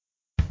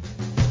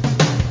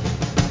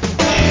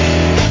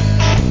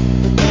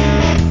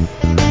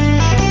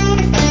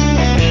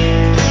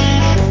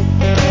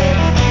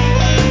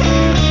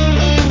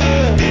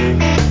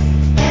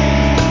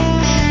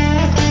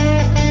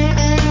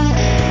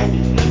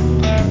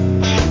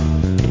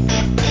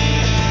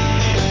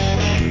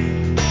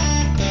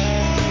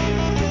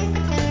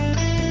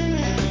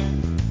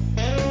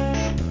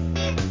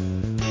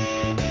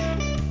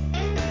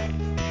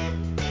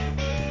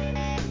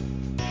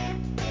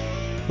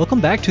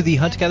Welcome back to the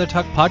Hunt Gather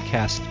Talk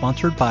podcast,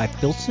 sponsored by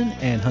Filson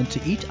and Hunt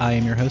to Eat. I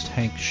am your host,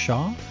 Hank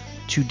Shaw.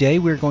 Today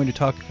we're going to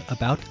talk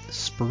about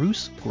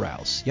spruce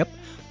grouse. Yep,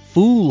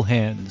 fool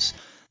hens.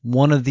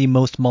 One of the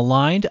most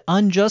maligned,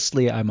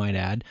 unjustly I might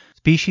add,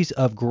 species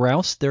of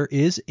grouse there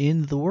is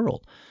in the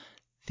world.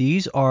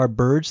 These are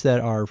birds that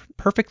are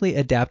perfectly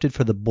adapted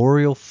for the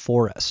boreal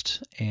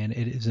forest, and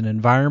it is an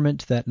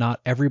environment that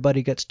not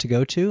everybody gets to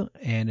go to,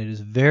 and it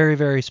is a very,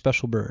 very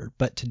special bird.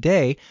 But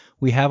today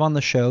we have on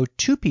the show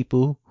two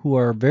people who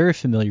are very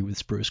familiar with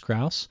spruce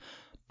grouse.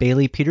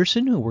 Bailey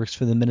Peterson, who works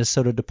for the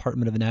Minnesota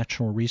Department of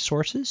Natural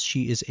Resources.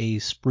 She is a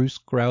spruce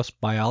grouse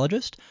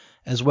biologist,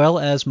 as well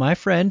as my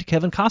friend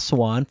Kevin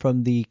Kasawan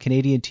from the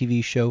Canadian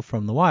TV show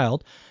From the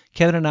Wild.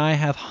 Kevin and I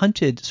have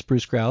hunted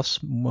spruce grouse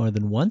more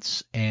than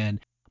once, and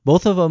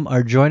both of them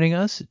are joining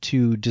us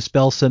to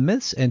dispel some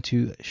myths and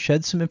to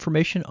shed some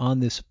information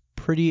on this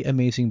pretty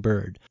amazing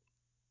bird.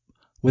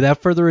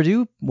 Without further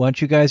ado, why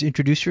don't you guys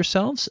introduce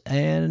yourselves?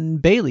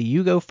 And Bailey,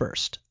 you go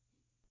first.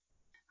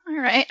 All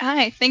right.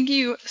 Hi. Thank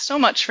you so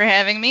much for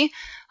having me.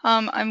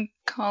 I'm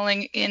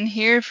calling in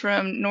here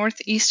from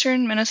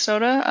northeastern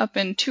Minnesota up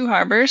in Two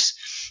Harbors,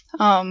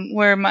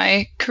 where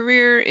my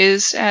career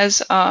is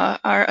as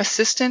our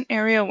assistant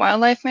area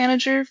wildlife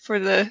manager for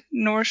the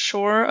North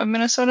Shore of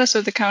Minnesota,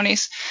 so the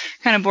county's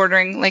kind of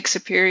bordering Lake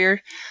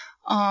Superior.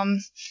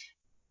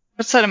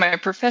 Outside of my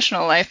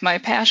professional life, my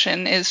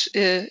passion is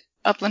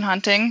upland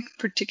hunting,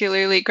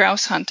 particularly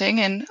grouse hunting,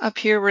 and up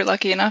here we're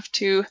lucky enough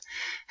to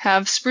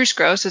have spruce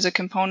grouse as a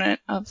component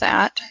of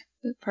that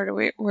part of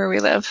where we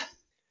live.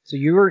 So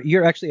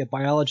you're actually a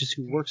biologist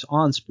who works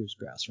on spruce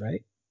grouse,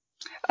 right?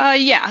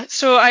 Yeah.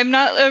 So I'm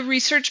not a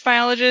research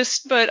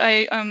biologist, but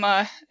I'm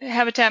a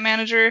habitat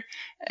manager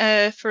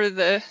for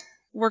the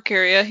work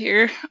area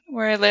here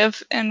where I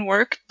live and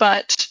work.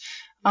 But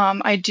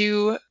I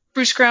do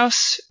spruce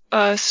grouse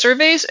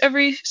surveys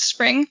every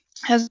spring.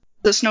 As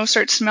the snow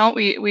starts to melt,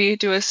 we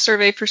do a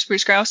survey for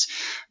spruce grouse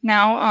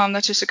now.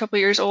 That's just a couple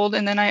years old.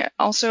 And then I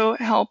also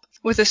help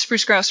with a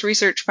spruce grouse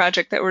research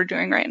project that we're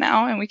doing right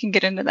now, and we can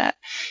get into that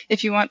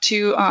if you want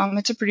to.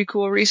 It's a pretty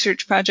cool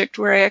research project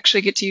where I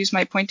actually get to use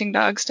my pointing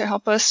dogs to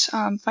help us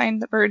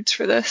find the birds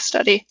for the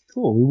study.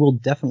 Cool. We will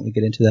definitely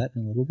get into that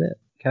in a little bit.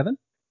 Kevin?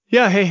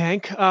 Yeah, hey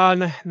Hank.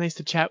 Nice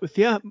to chat with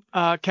you.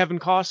 Kevin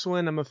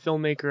Cosselin. I'm a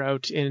filmmaker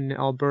out in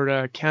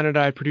Alberta, Canada.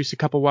 I produce a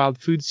couple wild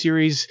food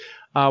series,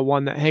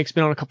 one that Hank's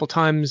been on a couple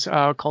times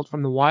called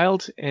From the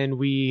Wild, and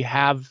we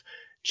have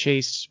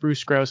chased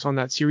spruce grouse on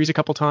that series a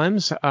couple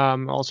times.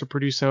 Also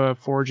produce a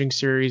foraging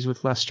series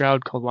with Les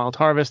Stroud called Wild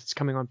Harvest. It's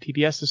coming on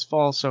PBS this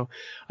fall. So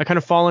I kind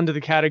of fall into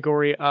the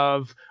category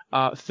of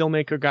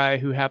filmmaker guy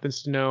who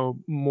happens to know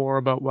more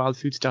about wild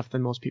food stuff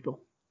than most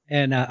people.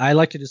 And I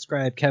like to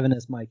describe Kevin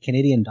as my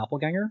Canadian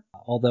doppelganger,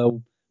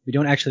 although we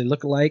don't actually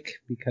look alike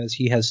because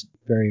he has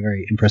very,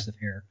 very impressive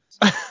hair.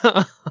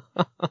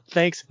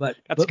 Thanks. But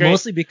great.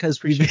 Mostly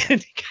because we've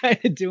been kind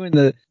of doing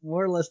the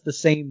more or less the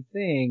same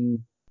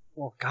thing.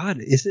 Oh, God,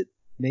 is it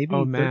maybe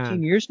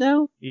 13 years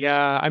now?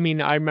 Yeah, I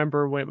mean, I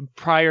remember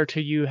prior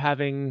to you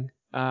having,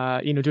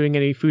 doing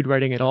any food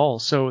writing at all.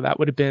 So that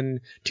would have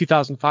been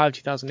 2005,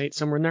 2008,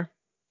 somewhere in there.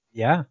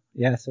 Yeah.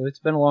 So it's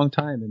been a long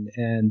time,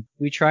 and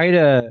we try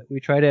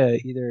to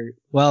either,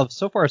 well,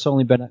 so far it's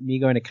only been me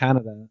going to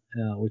Canada,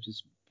 which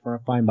is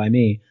fine by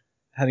me,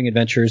 having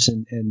adventures,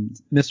 and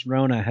Miss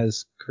Rona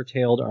has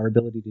curtailed our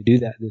ability to do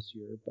that this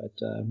year,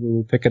 but we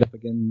will pick it up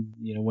again,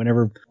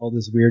 whenever all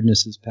this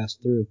weirdness is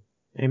passed through.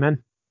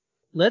 Amen.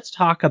 Let's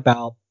talk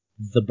about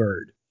the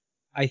bird.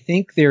 I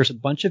think there's a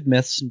bunch of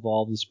myths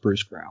involved with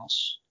spruce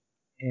grouse,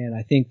 and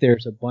I think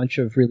there's a bunch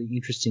of really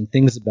interesting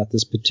things about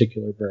this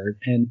particular bird.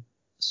 And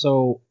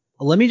so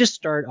let me just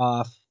start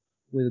off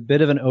with a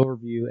bit of an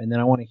overview, and then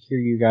I want to hear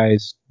you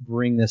guys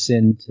bring this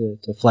in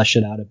to flesh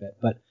it out a bit.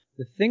 But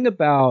the thing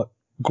about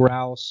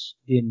grouse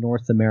in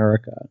North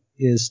America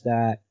is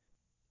that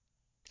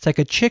it's like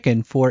a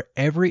chicken for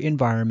every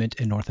environment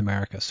in North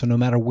America. So no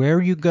matter where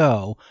you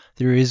go,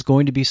 there is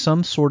going to be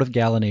some sort of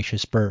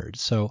gallinaceous bird.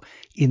 So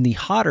in the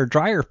hotter,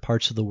 drier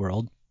parts of the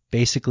world,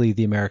 basically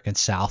the American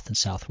South and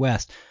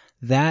Southwest,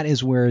 that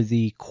is where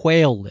the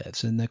quail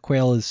lives. And the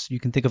quail you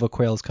can think of a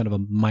quail as kind of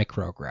a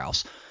micro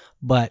grouse.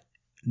 But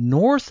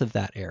north of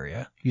that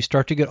area, you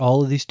start to get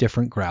all of these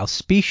different grouse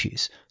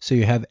species. So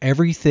you have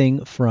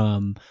everything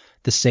from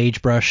the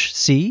sagebrush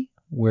sea,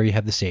 where you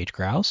have the sage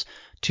grouse,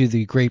 to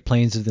the Great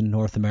Plains of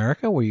North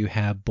America, where you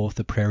have both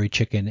the prairie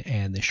chicken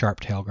and the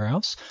sharp-tailed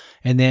grouse.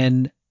 And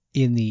then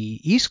in the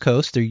East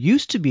Coast, there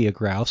used to be a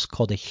grouse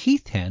called a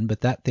heath hen,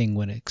 but that thing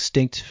went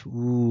extinct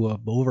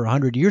over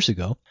 100 years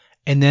ago.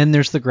 And then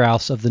there's the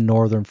grouse of the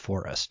northern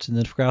forest. And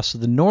the grouse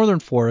of the northern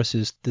forest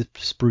is the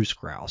spruce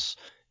grouse.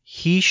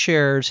 He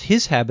shares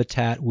his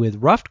habitat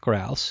with ruffed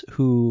grouse,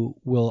 who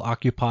will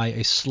occupy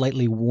a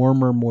slightly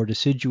warmer, more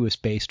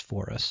deciduous-based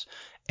forest.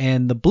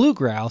 And the blue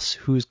grouse,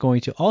 who is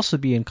going to also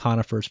be in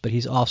conifers, but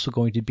he's also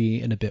going to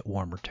be in a bit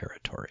warmer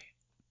territory.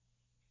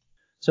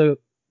 So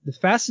the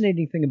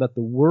fascinating thing about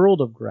the world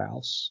of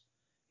grouse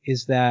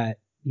is that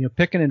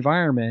pick an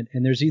environment,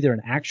 and there's either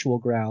an actual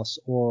grouse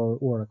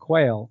or a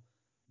quail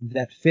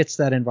that fits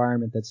that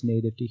environment that's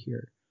native to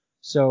here.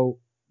 So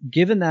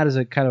given that as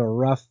a kind of a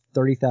rough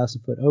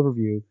 30,000 foot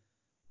overview,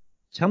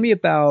 tell me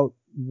about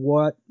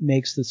what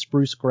makes the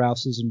spruce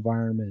grouse's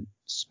environment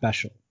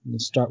special.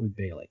 Let's start with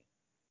Bailey.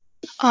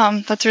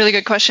 That's a really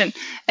good question.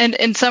 And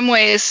in some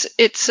ways,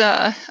 it's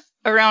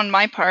around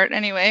my part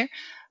anyway,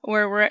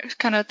 where we're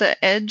kind of at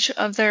the edge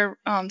of their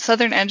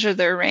southern edge of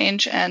their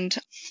range and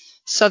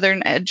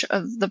southern edge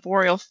of the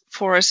boreal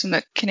forest and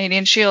the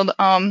Canadian Shield,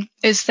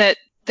 is that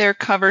their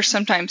cover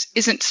sometimes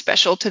isn't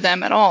special to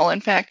them at all.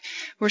 In fact,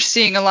 we're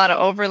seeing a lot of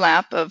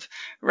overlap of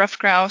ruffed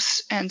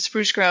grouse and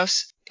spruce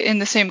grouse in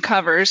the same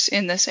covers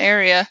in this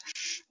area,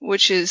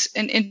 which is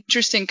an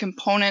interesting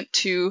component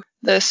to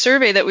the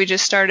survey that we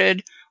just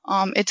started.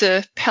 It's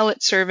a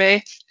pellet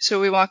survey,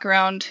 so we walk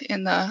around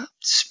in the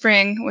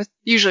spring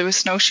usually with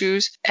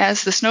snowshoes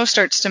as the snow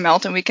starts to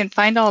melt, and we can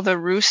find all the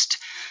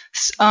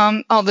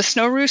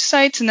snow roost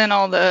sites, and then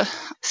all the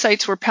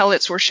sites where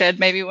pellets were shed,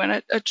 maybe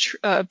when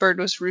a bird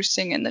was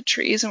roosting in the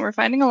trees. And we're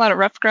finding a lot of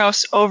ruffed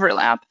grouse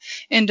overlap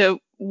into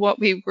what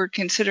we were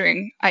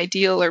considering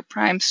ideal or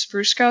prime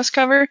spruce grouse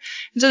cover.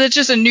 And so that's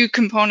just a new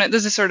component.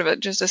 This is sort of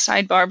just a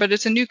sidebar, but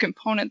it's a new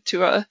component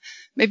to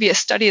maybe a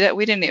study that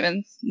we didn't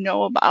even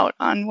know about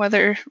on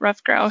whether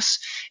ruffed grouse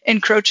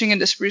encroaching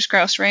into spruce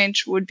grouse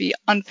range would be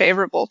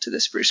unfavorable to the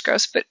spruce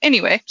grouse. But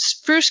anyway,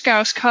 spruce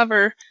grouse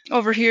cover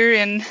over here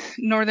in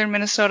northern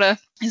Minnesota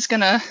is going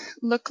to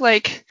look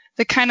like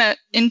the kind of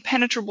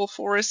impenetrable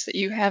forest that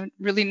you have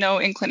really no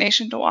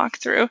inclination to walk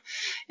through.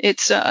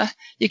 It's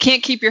you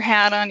can't keep your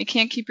hat on, you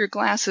can't keep your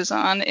glasses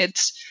on.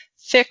 It's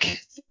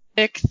thick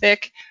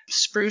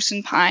spruce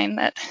and pine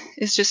that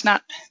is just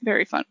not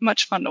very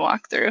much fun to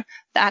walk through.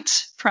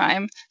 That's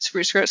prime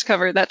spruce grouse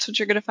cover. That's what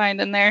you're going to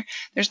find in there.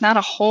 There's not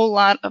a whole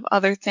lot of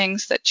other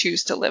things that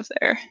choose to live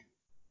there.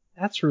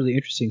 That's really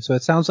interesting. So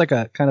it sounds like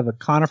a kind of a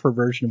conifer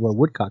version of where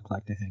woodcock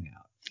like to hang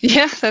out.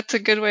 Yeah, that's a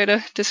good way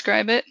to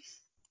describe it.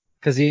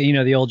 Because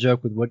the old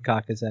joke with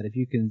woodcock is that if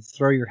you can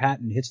throw your hat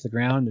and it hits the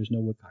ground, there's no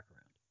woodcock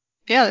around.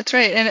 Yeah, that's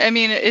right. And I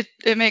mean,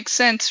 it makes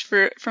sense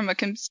from a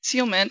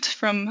concealment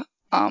from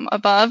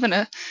above,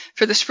 and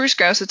for the spruce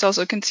grouse, it's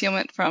also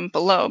concealment from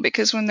below,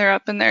 because when they're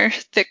up in their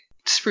thick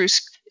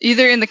spruce,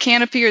 either in the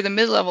canopy or the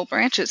mid-level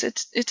branches,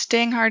 it's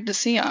dang hard to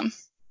see them.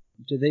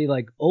 Do they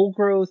like old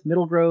growth,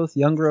 middle growth,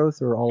 young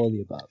growth, or all of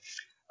the above?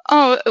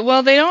 Oh,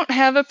 well, they don't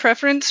have a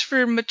preference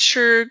for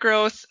mature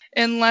growth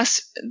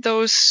unless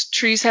those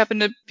trees happen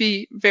to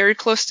be very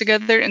close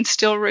together and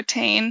still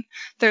retain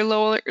their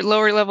lower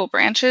level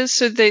branches.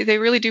 So they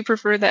really do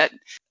prefer that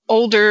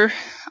older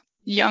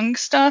young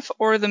stuff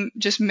or the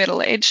just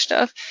middle-aged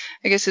stuff,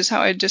 I guess is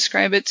how I'd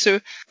describe it. So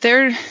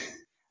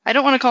I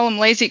don't want to call them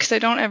lazy because I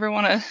don't ever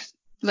want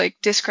to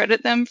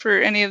discredit them for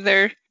any of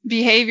their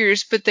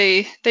behaviors, but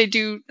they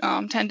do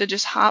tend to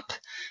just hop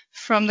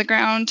from the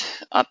ground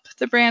up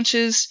the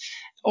branches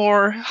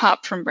or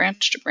hop from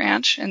branch to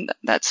branch, and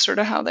that's sort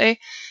of how they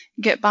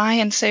get by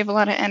and save a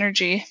lot of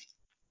energy.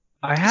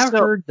 I have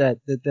heard that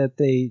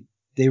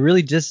they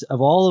really just, of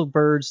all the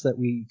birds that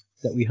we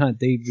hunt,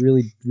 they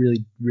really,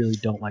 really, really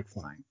don't like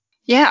flying.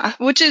 Yeah,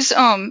 which is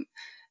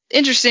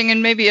interesting,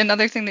 and maybe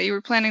another thing that you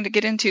were planning to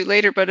get into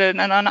later, but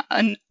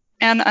an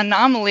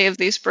anomaly of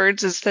these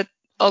birds is that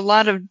a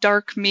lot of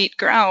dark meat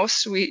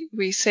grouse,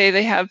 we say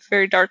they have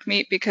very dark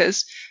meat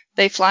because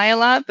they fly a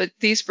lot, but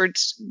these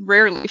birds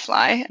rarely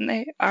fly, and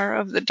they are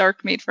of the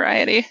dark meat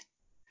variety.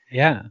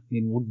 Yeah, I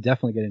mean, we'll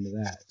definitely get into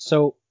that.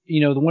 So,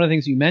 one of the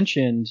things you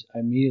mentioned,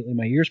 immediately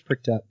my ears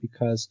pricked up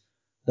because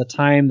the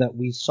time that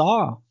we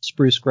saw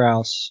spruce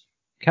grouse,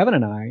 Kevin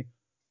and I,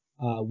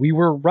 we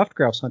were ruffed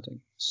grouse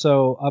hunting.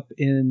 So up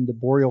in the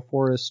boreal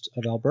forest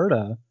of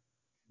Alberta,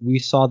 we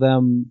saw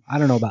them, I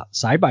don't know about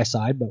side by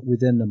side, but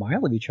within a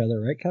mile of each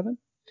other, right, Kevin?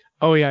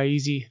 Oh yeah,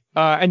 easy.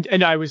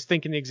 And I was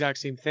thinking the exact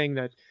same thing,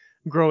 that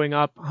growing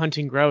up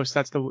hunting grouse,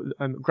 that's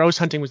the grouse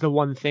hunting was the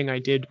one thing I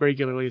did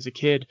regularly as a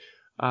kid,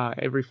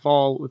 every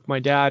fall with my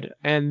dad.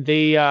 And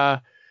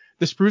the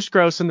spruce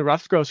grouse and the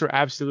ruffed grouse are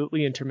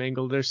absolutely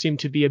intermingled. There seemed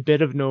to be a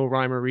bit of no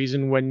rhyme or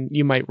reason when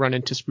you might run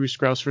into spruce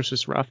grouse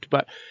versus ruffed,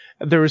 but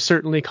there was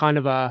certainly kind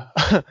of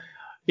a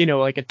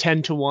like a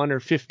 10-to-1 or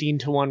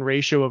 15-to-1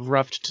 ratio of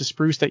ruffed to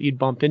spruce that you'd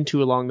bump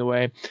into along the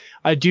way.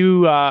 I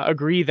do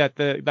agree that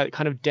that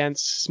kind of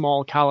dense,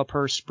 small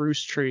caliper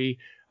spruce tree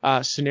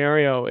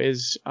scenario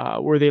is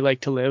where they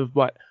like to live,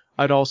 but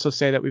I'd also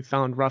say that we've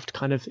found ruffed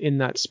kind of in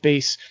that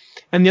space.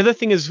 And the other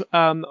thing is,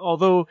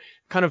 although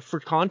kind of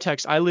for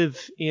context, I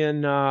live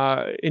in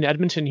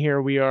Edmonton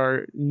here. We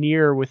are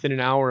within an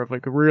hour of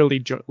like a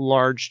really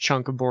large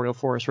chunk of boreal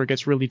forest where it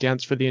gets really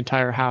dense for the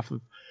entire half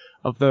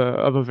of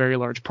a very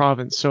large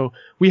province. So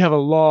we have a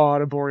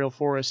lot of boreal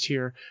forest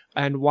here.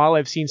 And while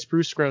I've seen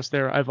spruce grouse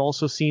there, I've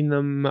also seen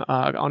them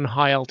on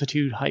high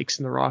altitude hikes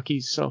in the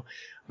Rockies. So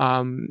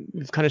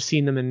we've kind of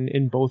seen them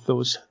in both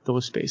those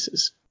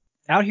spaces.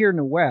 Out here in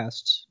the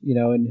West,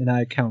 and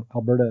I count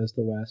Alberta as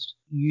the West,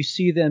 you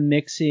see them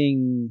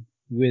mixing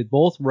with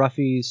both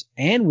roughies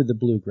and with the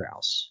blue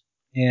grouse.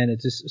 and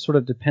it just sort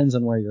of depends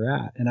on where you're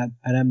at. And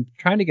I'm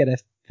trying to get a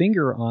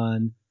finger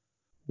on,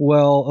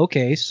 well,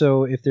 okay,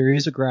 so if there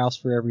is a grouse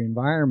for every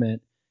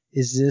environment,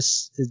 do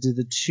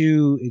the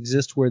two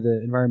exist where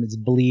the environments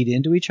bleed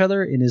into each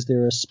other, and is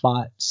there a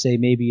spot, say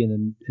maybe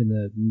in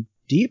the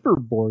deeper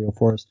boreal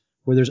forest,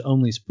 where there's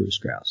only spruce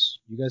grouse?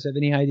 You guys have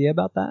any idea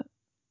about that?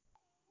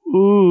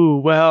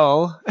 Ooh,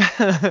 well,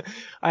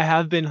 I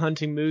have been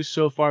hunting moose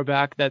so far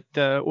back that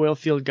the oil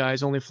field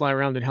guys only fly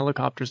around in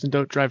helicopters and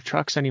don't drive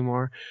trucks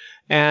anymore.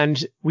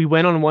 And we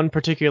went on one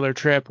particular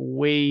trip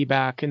way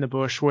back in the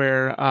bush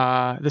where,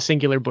 the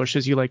singular bush,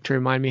 as you like to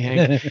remind me,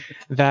 Hank,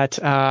 that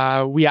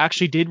we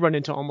actually did run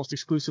into almost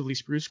exclusively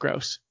spruce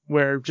grouse,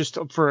 where just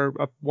for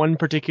one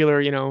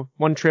particular,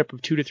 one trip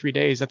of 2 to 3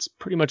 days, that's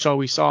pretty much all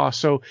we saw.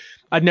 So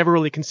I'd never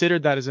really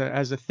considered that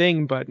as a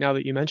thing, but now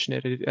that you mention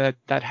it,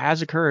 that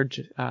has occurred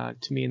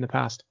to me in the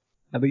past.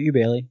 How about you,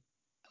 Bailey?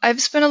 I've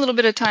spent a little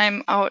bit of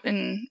time out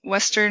in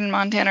western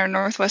Montana or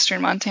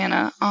northwestern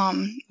Montana,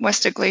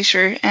 west of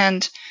Glacier,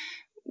 and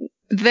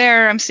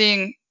there I'm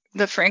seeing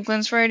the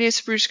Franklin's variety of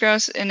spruce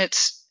grouse, and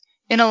it's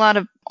in a lot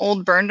of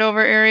old burned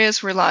over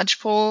areas where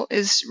lodgepole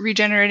is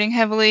regenerating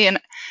heavily. And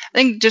I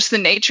think just the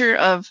nature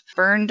of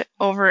burned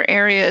over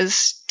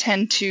areas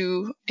tend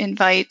to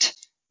invite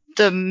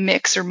the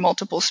mix or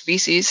multiple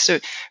species. So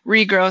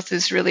regrowth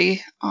is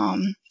really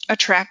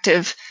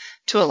attractive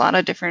to a lot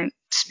of different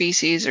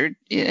species,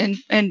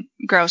 and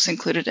grouse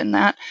included in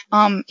that.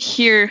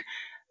 Here,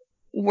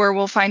 where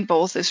we'll find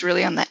both is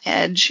really on the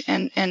edge,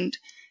 and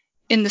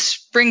in the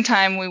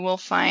springtime we will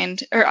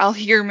find, or I'll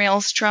hear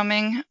males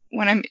drumming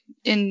when I'm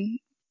in,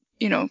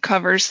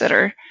 covers that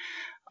are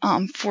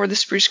for the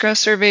spruce grouse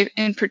survey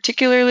in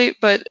particularly,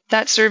 but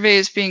that survey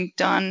is being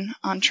done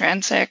on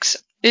transects.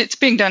 It's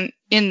being done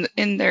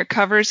in their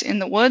covers in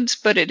the woods,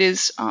 but it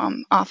is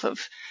off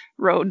of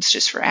roads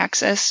just for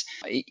access,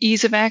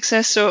 ease of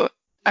access. So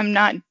I'm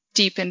not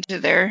deep into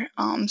their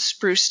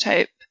spruce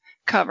type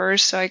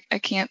covers, so I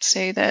can't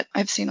say that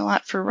I've seen a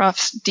lot for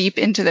ruffs deep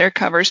into their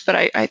covers, but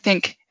I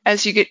think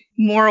as you get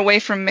more away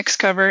from mixed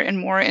cover and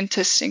more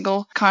into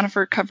single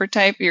conifer cover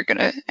type, you're going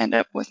to end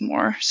up with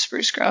more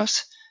spruce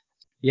grouse.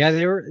 Yeah,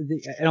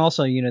 and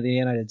also, the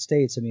United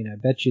States, I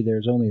bet you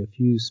there's only a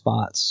few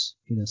spots,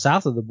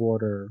 south of the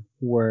border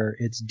where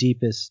it's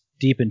deep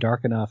and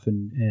dark enough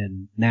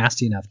and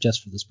nasty enough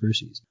just for the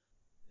spruces.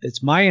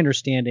 It's my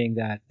understanding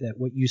that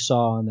what you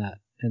saw in that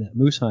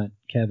moose hunt,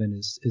 Kevin,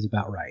 is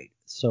about right.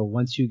 So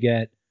once you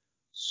get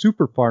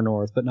super far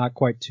north, but not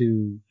quite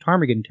to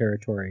ptarmigan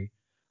territory,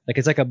 like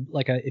it's like a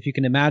if you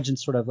can imagine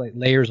sort of like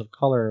layers of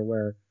color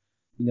where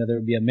there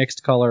would be a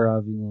mixed color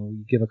of,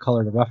 you give a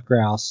color to rough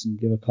grouse and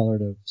give a color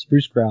to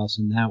spruce grouse,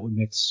 and that would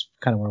mix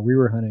kind of where we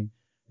were hunting.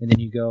 And then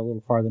you go a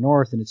little farther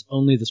north and it's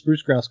only the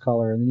spruce grouse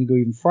color, and then you go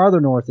even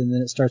farther north and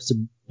then it starts to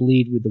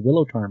bleed with the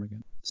willow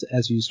ptarmigan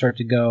as you start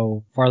to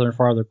go farther and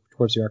farther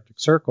towards the Arctic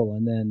Circle.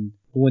 And then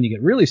when you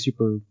get really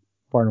super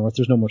far north,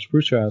 there's no more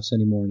spruce grouse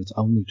anymore and it's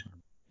only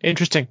ptarmigan.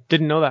 Interesting.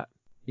 Didn't know that.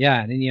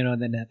 Yeah, and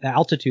then the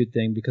altitude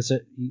thing, because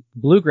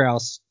blue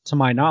grouse, to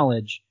my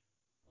knowledge,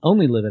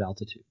 only live at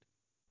altitude.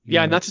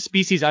 Yeah, and that's a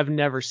species I've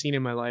never seen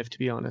in my life, to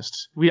be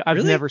honest. I've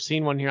Really? never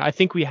seen one here. I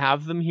think we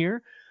have them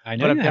here. I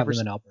know you have them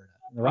in Alberta.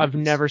 I've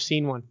never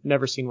seen one.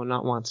 Never seen one,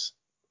 not once.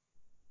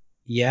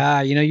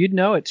 Yeah, you'd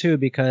know it too,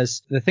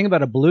 because the thing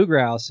about a blue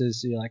grouse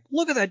is you're like,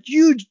 look at that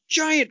huge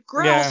giant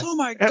grouse. Yeah. Oh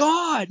my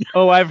God.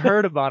 Oh, I've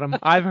heard about them.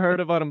 I've heard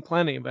about them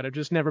plenty, but I've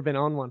just never been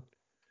on one.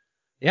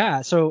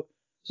 Yeah, so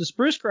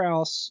spruce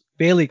grouse,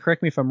 Bailey,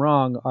 correct me if I'm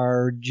wrong,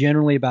 are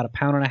generally about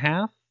 1.5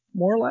 pounds,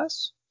 more or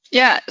less.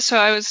 Yeah, so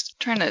I was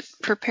trying to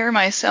prepare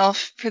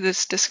myself for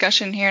this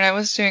discussion here, and I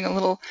was doing a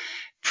little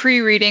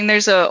pre-reading.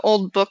 There's an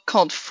old book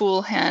called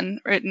Fool Hen,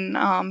 written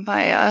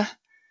by a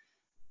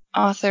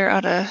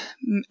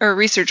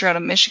researcher out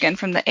of Michigan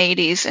from the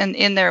 80s, and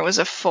in there was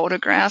a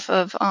photograph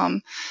of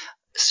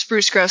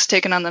spruce grouse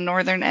taken on the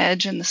northern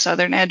edge and the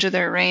southern edge of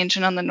their range,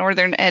 and on the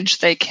northern edge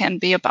they can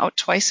be about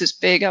twice as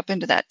big, up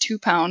into that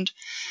 2-pound.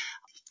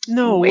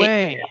 No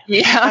way.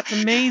 Yeah. That's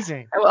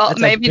amazing. Well,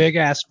 that's maybe a big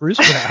ass spruce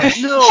grouse.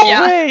 No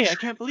way. I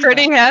can't believe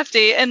pretty that.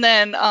 hefty. And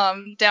then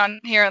down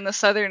here on the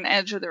southern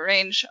edge of the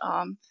range,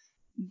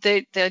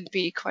 they'd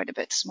be quite a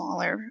bit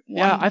smaller.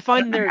 Yeah, I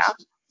find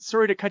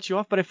sorry to cut you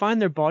off, but I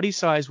find their body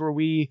size where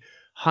we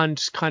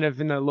hunt kind of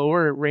in the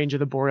lower range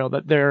of the boreal,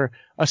 that they're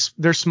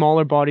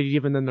smaller bodied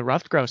even than the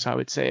ruffed grouse, I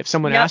would say. If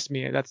someone asked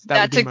me, that's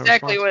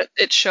exactly what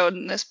it showed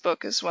in this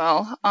book as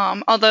well.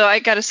 Although I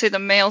got to say the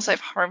males I've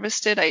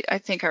harvested, I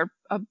think are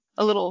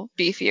a little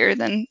beefier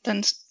than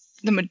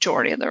the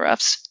majority of the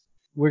ruffs.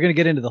 We're going to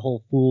get into the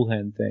whole fool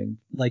hen thing.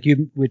 Like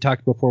we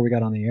talked before we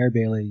got on the air,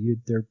 Bailey,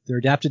 they're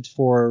adapted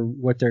for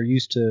what they're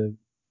used to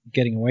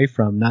getting away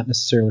from, not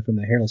necessarily from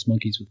the hairless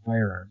monkeys with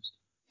firearms.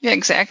 Yeah,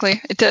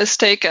 exactly. It does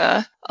take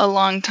a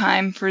long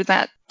time for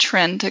that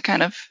trend to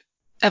kind of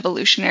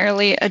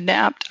evolutionarily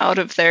adapt out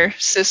of their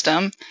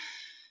system,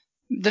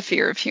 the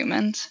fear of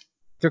humans.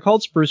 They're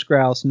called spruce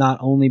grouse not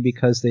only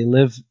because they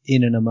live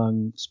in and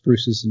among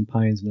spruces and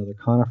pines and other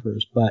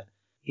conifers, but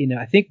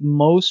I think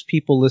most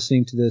people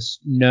listening to this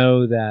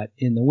know that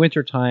in the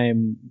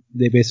wintertime,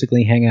 they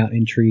basically hang out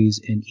in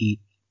trees and eat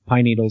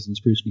pine needles and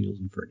spruce needles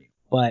and fir needles.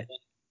 But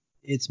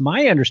it's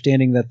my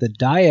understanding that the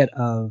diet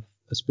of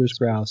a spruce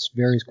grouse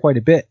varies quite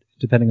a bit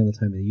depending on the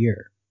time of the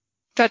year.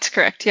 That's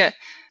correct, yeah.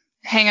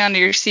 Hang on to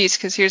your seats,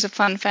 because here's a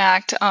fun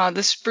fact.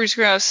 The spruce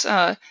grouse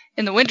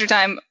in the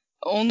wintertime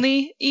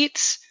only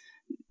eats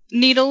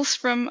needles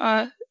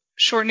from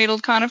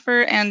short-needled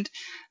conifer, and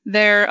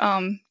their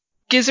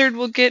gizzard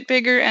will get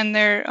bigger and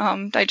their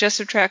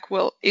digestive tract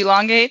will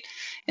elongate,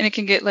 and it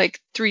can get like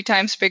 3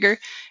 times bigger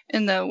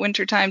in the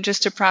wintertime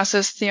just to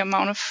process the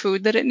amount of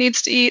food that it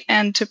needs to eat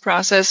and to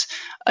process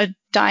a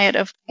diet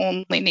of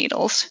only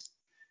needles.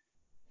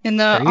 In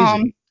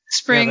the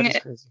spring, Yeah, that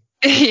is crazy.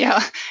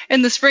 yeah,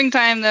 in the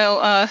springtime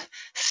they'll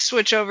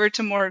switch over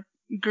to more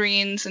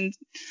greens, and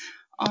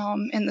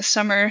in the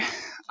summer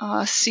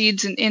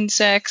seeds and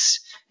insects.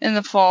 In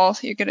the fall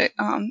you get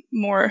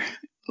more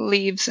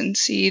leaves and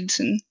seeds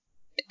and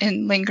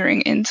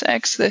lingering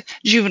insects. The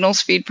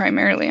juveniles feed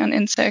primarily on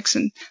insects,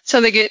 and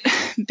so they get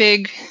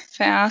big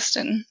fast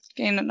and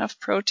gain enough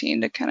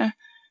protein to kind of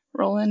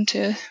roll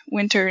into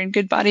winter in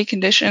good body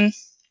condition.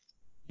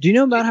 Do you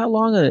know about how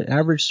long an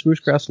average spruce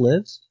grouse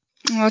lives?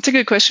 Well, that's a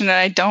good question, and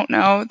I don't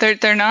know.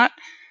 They're not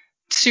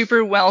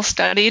super well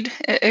studied,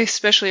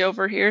 especially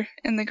over here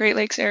in the Great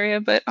Lakes area,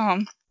 but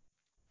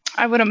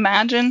I would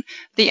imagine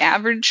the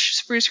average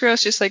spruce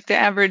grouse, just like the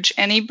average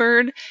any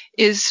bird,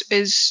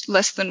 is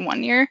less than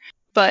 1 year.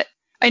 But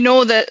I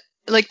know that,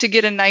 like, to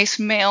get a nice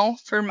male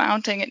for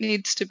mounting, it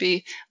needs to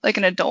be like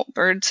an adult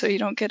bird, so you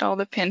don't get all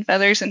the pin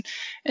feathers,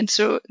 and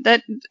so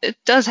that it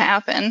does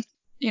happen.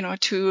 A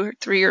 2 or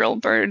 3 year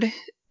old bird,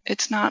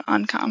 it's not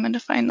uncommon to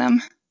find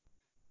them.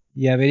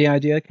 You have any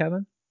idea,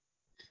 Kevin?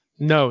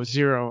 No,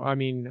 zero. I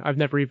mean, I've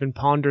never even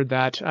pondered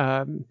that.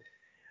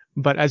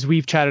 But as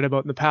we've chatted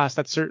about in the past,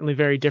 that's certainly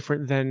very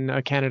different than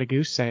a Canada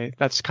goose, say.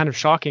 That's kind of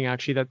shocking,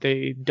 actually, that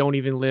they don't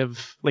even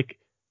live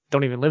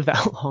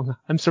that long.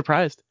 I'm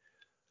surprised.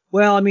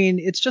 Well, I mean,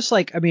 it's just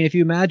like, if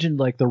you imagine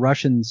like the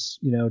Russians,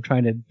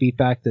 trying to beat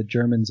back the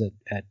Germans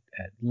at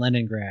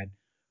Leningrad,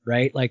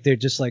 right? Like they're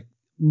just like,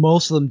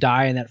 most of them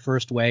die in that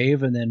first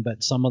wave,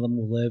 but some of them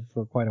will live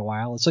for quite a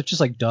while. It's like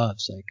just like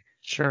doves. Like,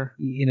 sure,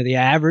 the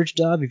average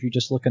dove, if you're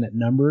just looking at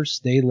numbers,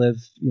 they live,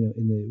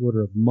 in the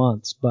order of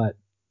months. But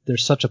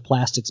there's such a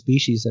plastic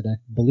species that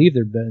I believe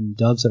there've been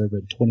doves that have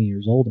been 20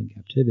 years old in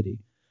captivity.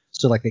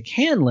 So like they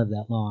can live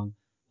that long,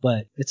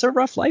 but it's a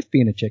rough life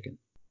being a chicken.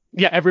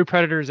 Yeah, every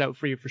predator is out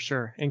for you for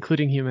sure,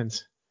 including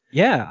humans.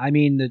 Yeah, I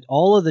mean,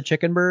 all of the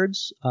chicken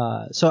birds.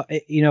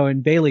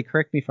 And Bailey,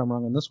 correct me if I'm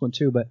wrong on this one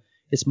too, but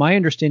it's my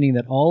understanding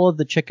that all of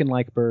the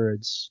chicken-like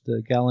birds,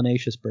 the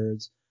gallinaceous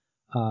birds,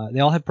 they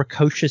all have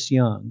precocious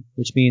young,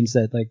 which means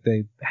that like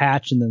they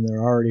hatch and then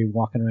they're already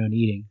walking around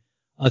eating,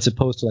 as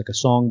opposed to like a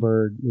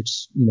songbird,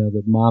 which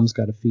the mom's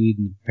got to feed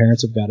and the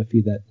parents have got to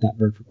feed that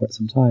bird for quite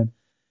some time.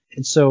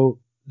 And so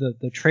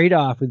the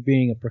trade-off with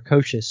being a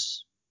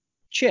precocious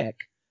chick,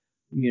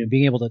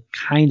 being able to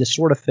kind of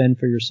sort of fend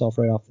for yourself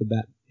right off the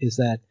bat, is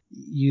that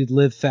you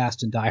live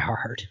fast and die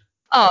hard.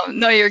 Oh,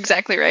 no, you're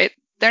exactly right.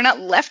 They're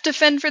not left to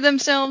fend for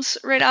themselves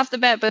right off the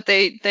bat, but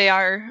they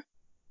are.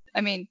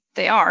 I mean,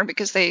 they are,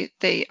 because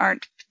they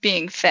aren't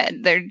being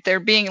fed. They're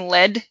being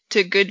led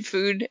to good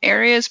food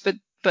areas,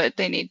 but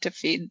they need to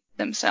feed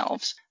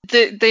themselves.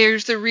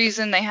 There's the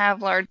reason they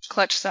have large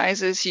clutch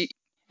sizes.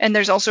 And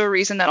there's also a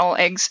reason that all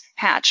eggs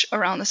hatch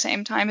around the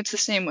same time. It's the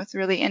same with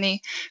really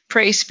any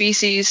prey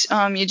species.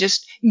 You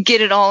just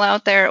get it all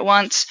out there at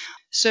once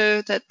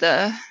so that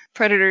the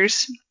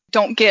predators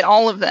don't get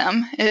all of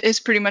them. It is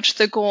pretty much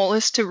the goal,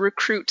 is to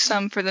recruit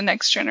some for the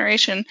next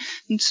generation.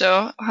 And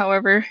so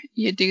however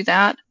you do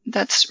that,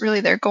 that's really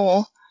their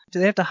goal. Do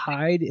they have to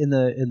hide in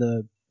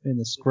the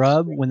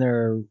scrub when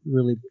they're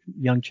really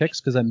young chicks?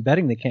 Because I'm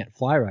betting they can't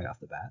fly right off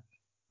the bat.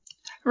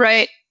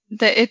 Right.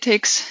 It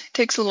takes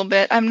a little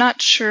bit. I'm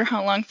not sure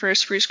how long for a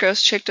spruce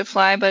grouse chick to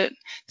fly, but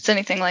it's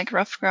anything like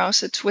ruffed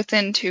grouse, it's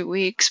within 2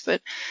 weeks.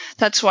 But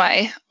that's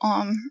why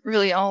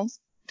really all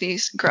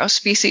these grouse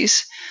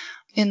species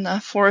in the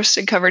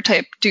forested cover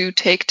type do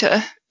take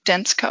to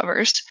dense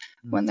covers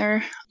when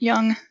they're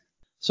young.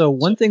 So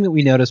one thing that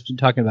we noticed when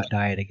talking about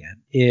diet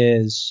again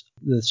is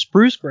the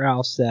spruce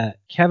grouse that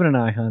Kevin and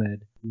I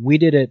hunted. We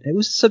did it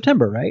was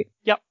September, right?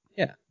 Yep.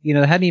 Yeah.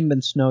 There hadn't even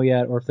been snow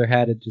yet, or if there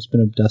had, it'd just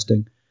been a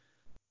dusting.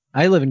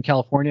 I live in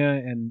California,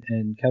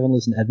 and Kevin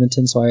lives in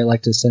Edmonton, so I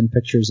like to send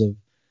pictures of,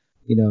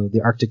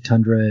 the Arctic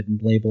tundra and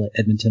label it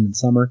Edmonton in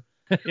summer.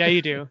 Yeah,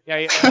 you do.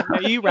 Yeah,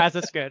 you razz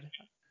us good.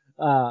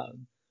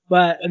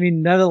 But I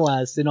mean,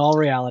 nevertheless, in all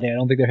reality, I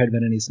don't think there had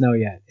been any snow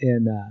yet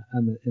in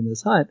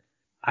this hunt.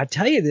 I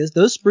tell you this,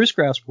 those spruce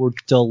grouse were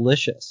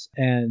delicious,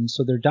 and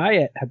so their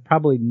diet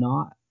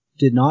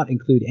did not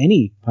include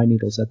any pine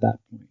needles at that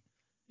point.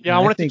 Yeah,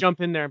 I wanted to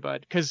jump in there,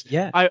 bud, because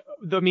yeah. I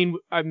mean,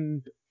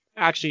 I'm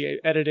actually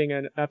editing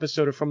an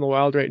episode of From the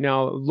Wild right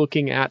now,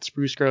 looking at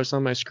spruce grouse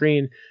on my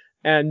screen,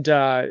 and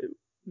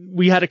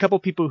we had a couple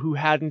people who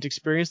hadn't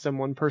experienced them.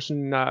 One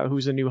person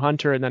who's a new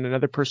hunter, and then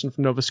another person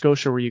from Nova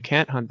Scotia where you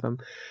can't hunt them.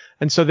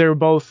 And so they were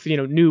both,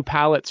 new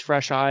palates,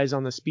 fresh eyes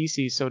on the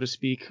species, so to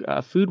speak,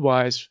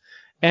 food-wise.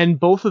 And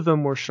both of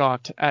them were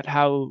shocked at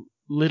how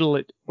little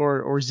it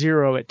or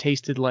zero it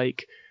tasted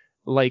like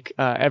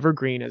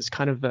evergreen, as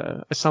kind of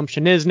the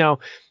assumption is. Now,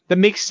 that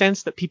makes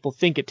sense that people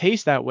think it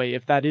tastes that way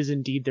if that is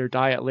indeed their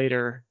diet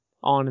later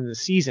on in the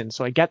season.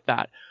 So I get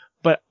that.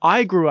 But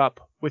I grew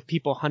up with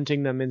people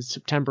hunting them in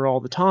September all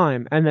the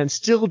time and then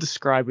still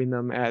describing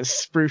them as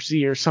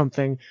sprucey or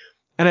something.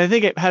 And I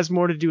think it has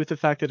more to do with the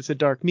fact that it's a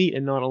dark meat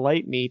and not a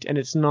light meat, and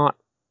it's not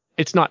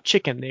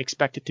chicken. They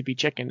expect it to be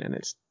chicken, and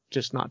it's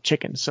just not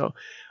chicken. So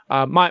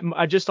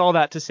just all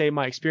that to say,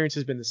 my experience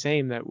has been the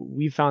same, that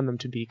we found them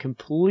to be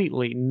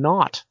completely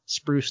not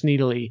spruce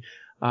needly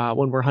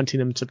when we're hunting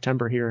them in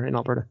September here in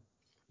Alberta.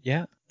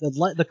 Yeah.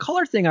 The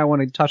color thing I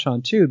want to touch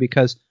on too,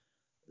 because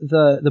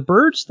the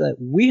birds that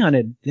we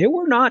hunted, they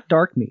were not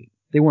dark meat.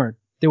 They weren't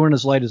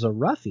as light as a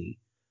roughy,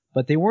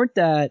 but they weren't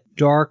that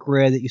dark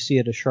red that you see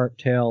at a sharp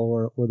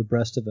tail or the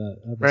breast of a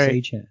Right.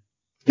 sage hen.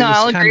 No,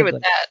 I'll agree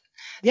with that.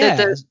 Yeah.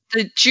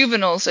 The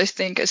juveniles, I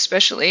think,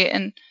 especially,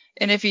 and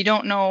if you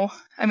don't know,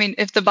 I mean,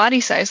 if the body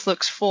size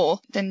looks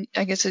full, then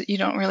I guess you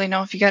don't really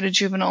know if you got a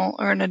juvenile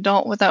or an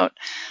adult without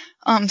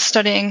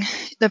studying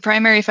the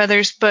primary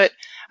feathers. But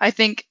I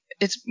think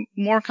it's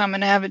more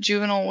common to have a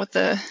juvenile with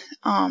the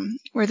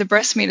where the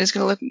breast meat is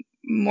going to look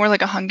more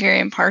like a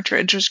Hungarian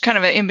partridge, which is kind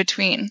of an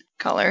in-between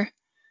color,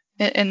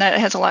 and that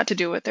has a lot to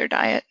do with their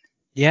diet.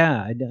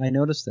 Yeah, I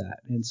noticed that.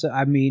 And so,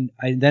 I mean,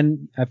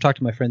 I've talked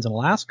to my friends in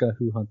Alaska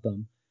who hunt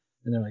them,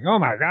 and they're like, oh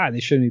my God, they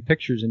showed me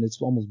pictures and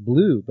it's almost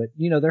blue, but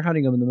they're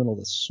hunting them in the middle of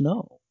the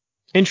snow.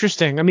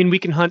 Interesting. I mean, we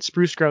can hunt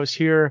spruce grouse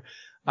here,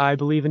 I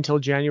believe, until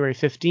January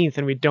 15th,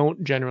 and we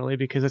don't generally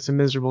because it's a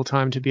miserable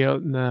time to be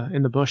out in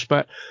the bush.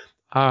 But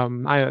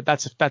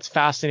that's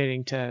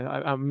fascinating.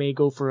 I may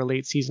go for a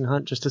late season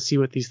hunt just to see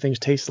what these things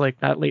taste like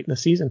that late in the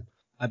season.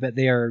 I bet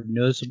they are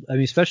noticeable. I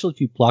mean, especially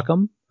if you pluck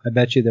them, I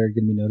bet you they're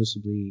going to be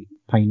noticeably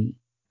piney.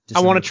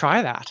 I want to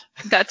try that.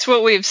 That's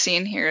what we've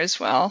seen here as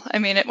well. I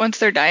mean, once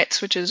their diet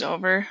switches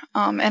over,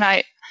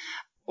 and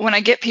when I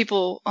get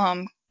people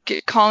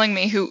calling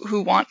me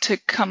who want to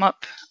come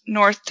up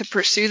north to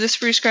pursue the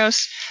spruce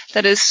grouse,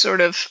 that is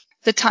sort of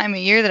the time of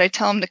year that I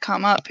tell them to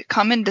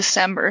come in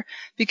December,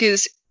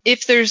 because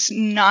if there's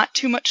not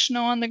too much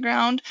snow on the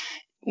ground,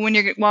 when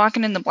you're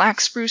walking in the black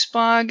spruce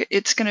bog,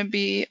 it's going to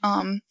be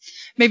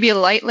maybe a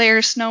light layer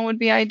of snow would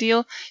be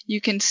ideal.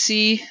 You can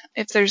see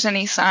if there's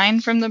any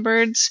sign from the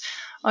birds.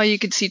 You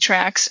can see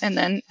tracks, and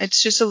then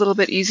it's just a little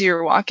bit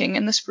easier walking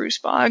in the spruce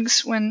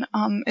bogs when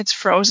it's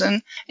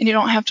frozen, and you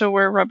don't have to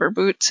wear rubber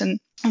boots and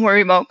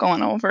worry about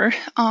going over.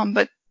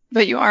 But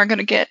you are going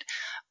to get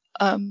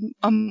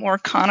a more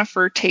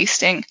conifer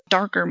tasting,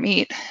 darker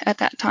meat at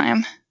that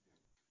time.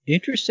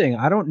 Interesting.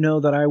 I don't know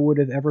that I would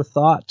have ever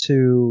thought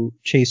to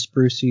chase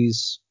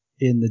sprucies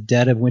in the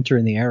dead of winter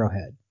in the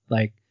Arrowhead.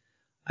 Like,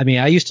 I mean,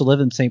 I used to live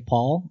in St.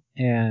 Paul,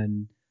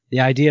 and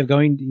the idea of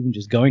going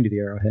to the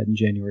Arrowhead in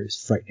January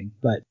is frightening.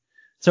 But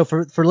so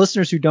for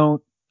listeners who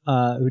don't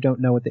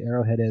know what the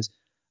Arrowhead is,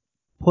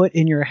 put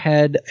in your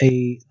head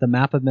the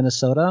map of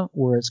Minnesota,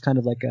 where it's kind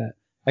of like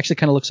actually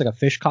kind of looks like a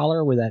fish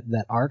collar with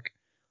that arc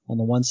on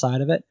the one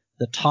side of it.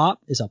 The top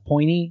is a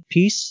pointy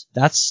piece.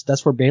 That's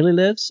where Bailey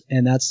lives,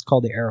 and that's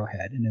called the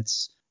Arrowhead. And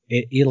it's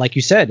like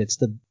you said,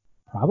 it's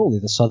probably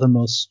the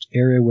southernmost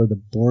area where the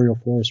boreal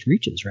forest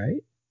reaches,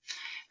 right?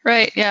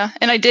 Right, yeah.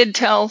 And I did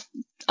tell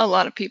a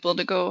lot of people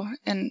to go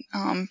and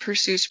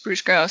pursue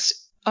spruce grouse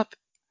up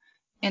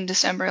in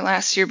December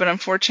last year, but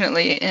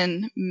unfortunately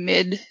in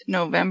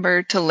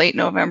mid-November to late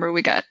November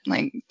we got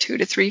like 2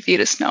 to 3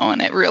 feet of snow, and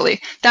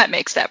that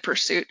makes that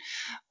pursuit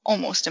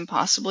almost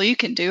impossible. You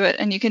can do it,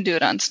 and you can do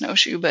it on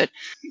snowshoe, but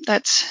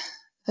that's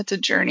a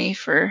journey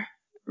for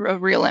a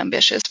real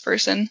ambitious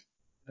person.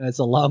 It's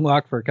a long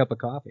walk for a cup of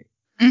coffee.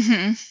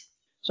 Mm-hmm.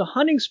 So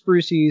hunting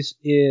sprucies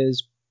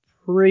is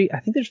I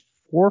think there's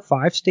 4 or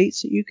 5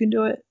 states that you can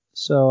do it.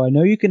 So I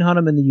know you can hunt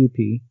them in the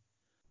UP.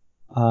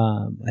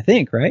 I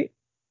think, right?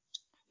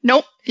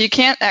 Nope, you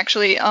can't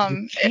actually.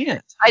 You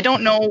can't. I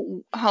don't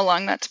know how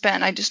long that's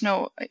been. I just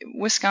know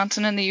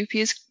Wisconsin and the UP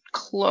is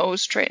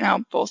closed right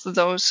now, both of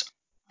those.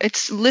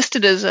 It's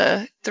listed as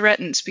a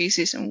threatened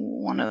species in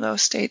one of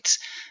those states.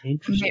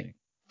 Interesting.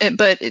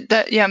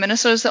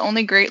 Minnesota is the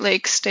only Great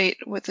Lakes state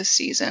with a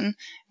season,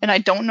 and I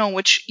don't know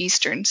which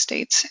eastern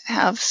states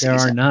have season.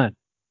 There are none.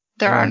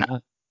 There are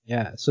none.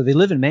 Yeah, so they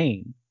live in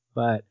Maine,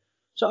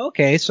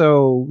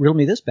 so reel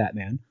me this,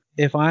 Batman.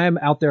 If I'm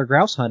out there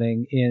grouse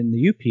hunting in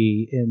the UP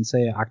in,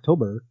 say,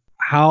 October,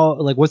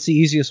 what's the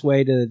easiest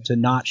way to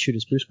not shoot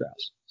a spruce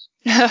grouse?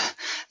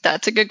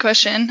 That's a good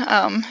question.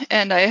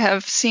 And I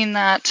have seen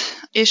that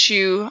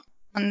issue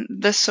on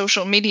the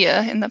social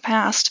media in the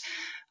past,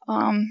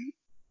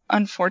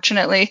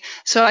 unfortunately.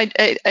 So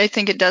I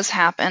think it does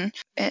happen,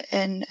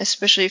 and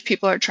especially if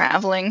people are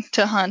traveling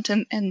to hunt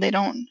and they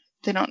don't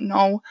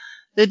know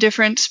the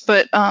difference.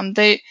 But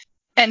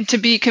And to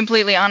be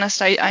completely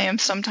honest, I am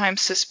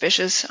sometimes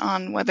suspicious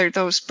on whether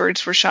those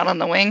birds were shot on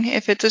the wing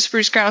if it's a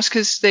spruce grouse,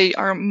 because they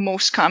are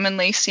most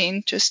commonly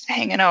seen just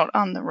hanging out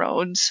on the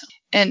roads.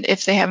 And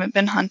if they haven't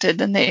been hunted,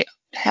 then they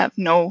have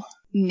no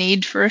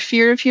need for a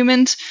fear of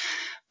humans.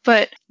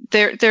 But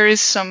there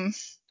is some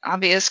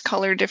obvious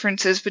color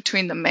differences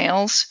between the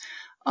males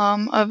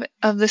of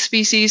the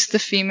species. The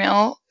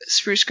female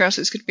spruce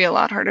grouses could be a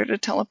lot harder to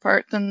tell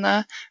apart than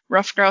the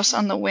ruffed grouse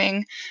on the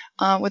wing,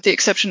 with the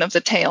exception of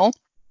the tail,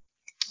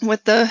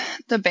 with the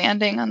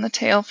banding on the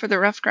tail for the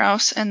ruffed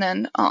grouse, and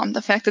then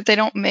the fact that they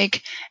don't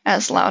make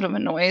as loud of a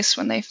noise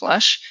when they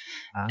flush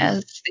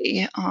as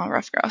the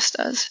ruffed grouse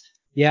does.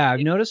 Yeah,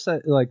 I've noticed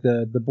that like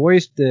the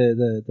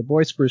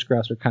boy spruce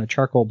grouse are kind of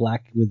charcoal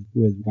black with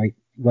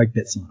white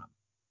bits on them.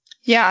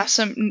 Yeah,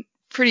 some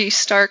pretty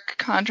stark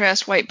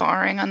contrast, white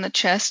barring on the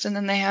chest, and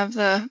then they have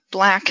the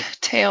black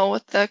tail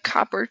with the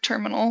copper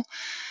terminal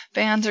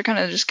bands, or kind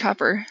of just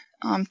copper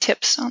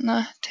tips on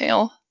the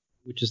tail.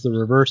 Which is the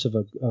reverse of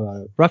a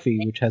ruffy,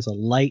 which has a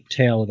light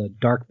tail with a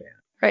dark band.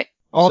 Right.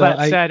 All so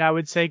that said, I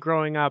would say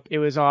growing up, it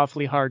was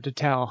awfully hard to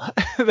tell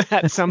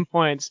at some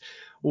points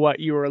what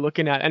you were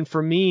looking at. And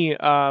for me,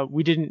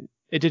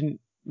 it didn't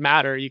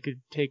matter. You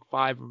could take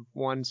 5 of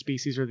one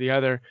species or the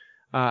other,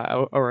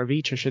 or of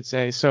each, I should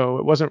say. So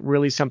it wasn't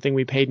really something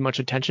we paid much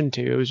attention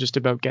to. It was just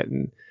about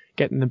getting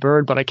the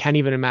bird. But I can't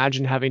even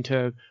imagine having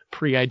to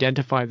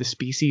pre-identify the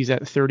species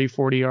at 30,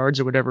 40 yards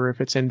or whatever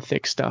if it's in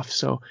thick stuff.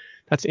 So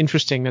that's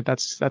interesting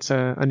that's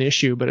an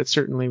issue, but it's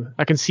certainly,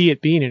 I can see it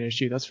being an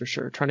issue, that's for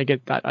sure, trying to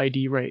get that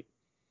ID right.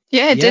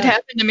 Yeah, it did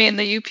happen to me in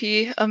the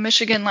UP of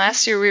Michigan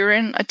last year. We were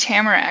in a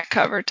tamarack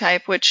cover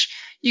type, which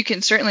you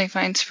can certainly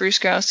find spruce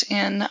grouse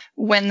in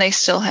when they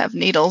still have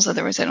needles.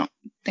 Otherwise, I don't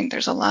think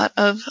there's a lot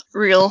of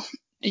real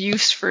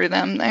use for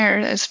them there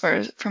as far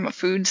as from a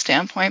food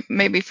standpoint,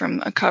 maybe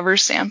from a cover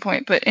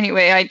standpoint. But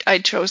anyway, I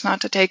chose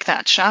not to take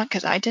that shot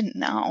because I didn't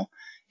know.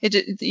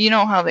 You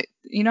know how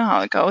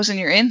it goes, and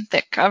you're in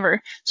thick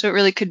cover, so it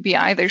really could be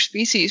either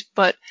species.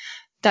 But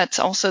that's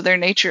also their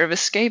nature of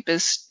escape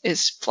is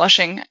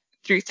flushing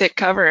through thick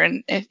cover,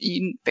 and if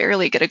you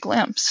barely get a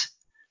glimpse.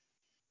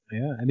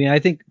 Yeah, I mean, I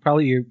think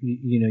probably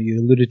you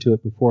alluded to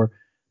it before.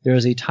 There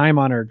is a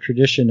time-honored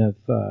tradition of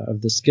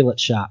the skillet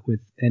shot with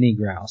any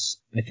grouse.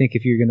 I think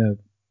if you're gonna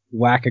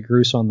whack a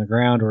goose on the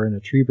ground or in a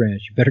tree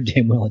branch, you better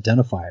damn well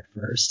identify it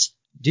first.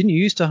 Didn't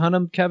you used to hunt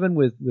them, Kevin,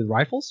 with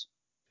rifles?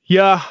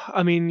 Yeah,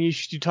 I mean, you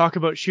talk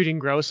about shooting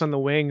grouse on the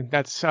wing.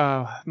 That's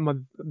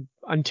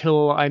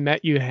until I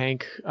met you,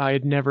 Hank, I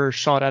had never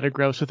shot at a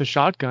grouse with a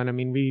shotgun. I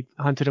mean, we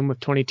hunted them with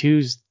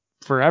 22s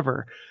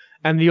forever.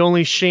 And the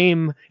only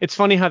shame, it's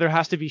funny how there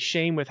has to be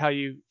shame with how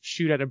you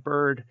shoot at a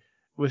bird.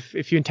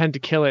 If you intend to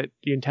kill it,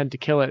 you intend to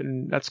kill it,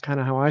 and that's kind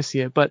of how I see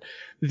it. But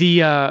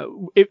there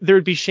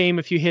would be shame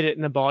if you hit it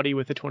in the body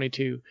with a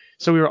 22.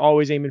 So we were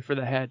always aiming for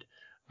the head.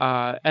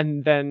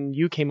 And then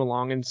you came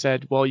along and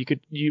said, well,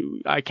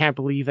 I can't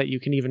believe that you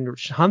can even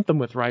hunt them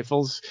with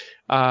rifles.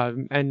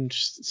 And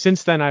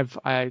since then,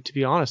 to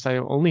be honest, I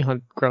only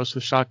hunt grouse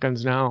with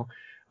shotguns now,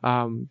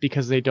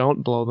 because they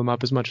don't blow them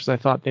up as much as I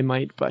thought they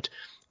might. But,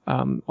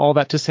 all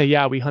that to say,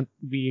 yeah,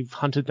 we've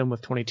hunted them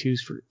with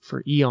 22s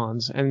for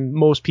eons, and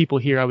most people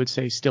here, I would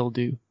say, still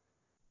do.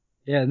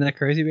 Yeah. Isn't that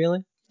crazy,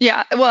 Bailey?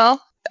 Yeah. Well,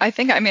 I've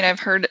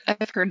heard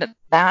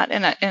that,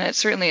 and it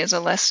certainly is a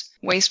less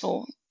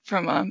wasteful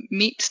from a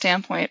meat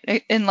standpoint,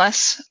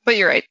 but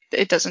you're right,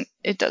 it does,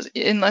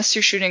 unless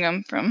you're shooting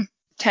them from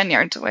 10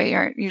 yards away, you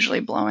aren't usually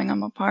blowing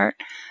them apart.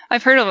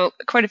 I've heard of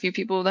quite a few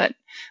people that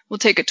will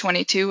take a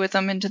 22 with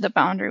them into the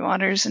boundary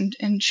waters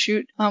and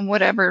shoot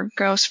whatever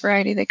grouse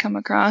variety they come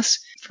across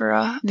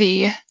for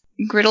the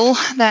griddle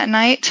that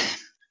night.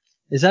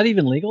 Is that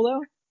even legal,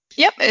 though?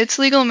 Yep, it's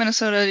legal in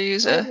Minnesota to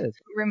use a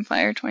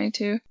rimfire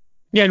 22.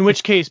 Yeah, in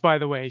which case, by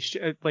the way,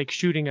 like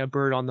shooting a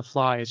bird on the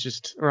fly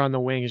or on the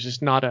wing is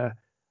just not a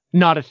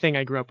thing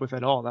I grew up with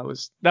at all. That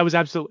was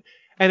absolutely,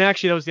 and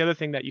actually that was the other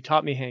thing that you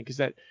taught me, Hank, is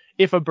that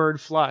if a bird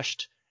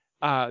flushed,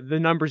 the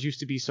numbers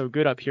used to be so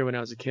good up here when I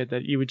was a kid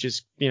that you would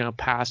just,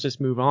 pass,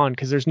 just move on,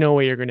 because there's no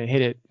way you're going to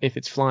hit it if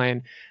it's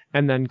flying,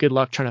 and then good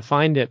luck trying to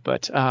find it.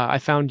 But I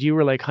found you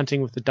were like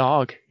hunting with the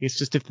dog. It's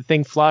just if the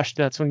thing flushed,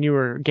 that's when you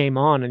were game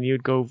on, and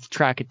you'd go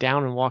track it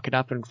down and walk it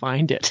up and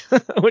find it,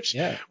 which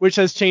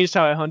has changed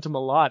how I hunt them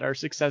a lot. Our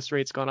success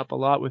rate's gone up a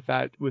lot with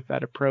that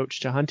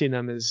approach to hunting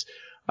them. Is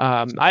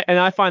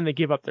I find they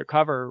give up their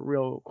cover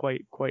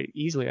quite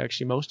easily,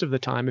 actually. Most of the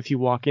time, if you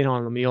walk in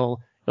on them,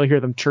 you'll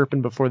hear them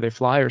chirping before they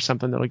fly or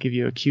something that'll give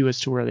you a cue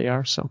as to where they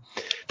are. So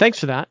thanks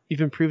for that.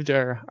 You've improved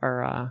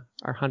our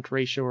hunt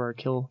ratio or our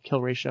kill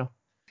ratio.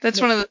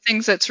 That's one of the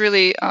things that's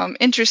really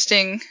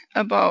interesting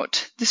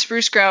about the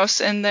spruce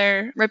grouse and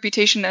their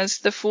reputation as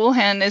the fool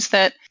hen, is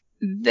that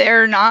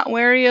they're not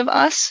wary of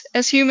us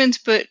as humans,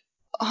 but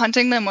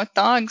hunting them with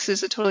dogs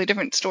is a totally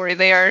different story.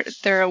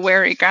 They're a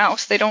wary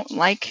grouse. They don't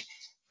like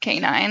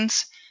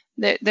canines.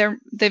 They've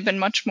been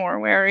much more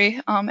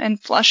wary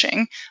and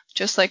flushing,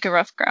 just like a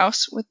rough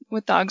grouse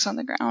with dogs on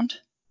the ground.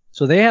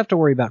 So they have to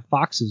worry about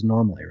foxes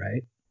normally,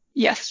 right?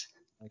 Yes.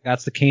 Like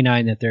that's the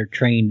canine that they're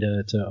trained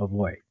to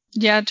avoid.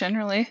 Yeah,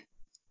 generally.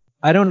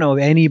 I don't know of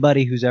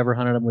anybody who's ever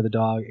hunted them with a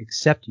dog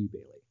except you,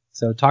 Bailey.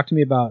 So talk to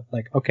me about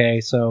like, okay,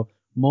 so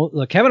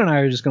Kevin and I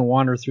are just going to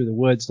wander through the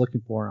woods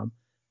looking for them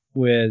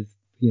with,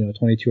 a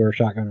 22 or a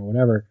shotgun or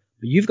whatever.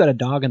 But you've got a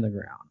dog in the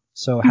ground.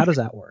 So how does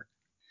that work?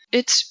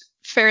 It's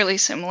fairly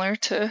similar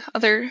to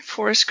other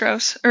forest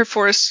grouse or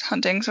forest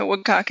hunting, so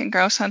woodcock and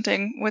grouse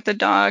hunting with a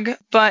dog.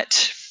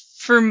 But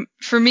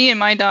for me and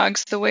my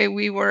dogs, the way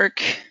we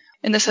work,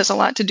 and this has a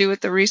lot to do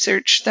with the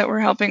research that we're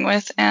helping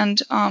with, and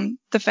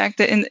the fact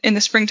that in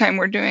the springtime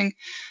we're doing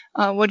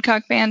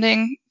woodcock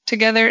banding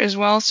together as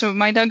well. So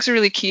my dogs are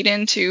really keyed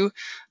into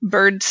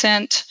bird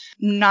scent,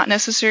 not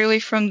necessarily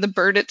from the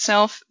bird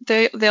itself.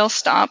 They'll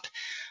stop.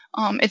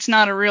 It's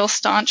not a real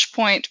staunch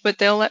point, but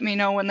they'll let me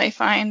know when they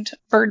find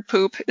bird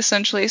poop,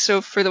 essentially.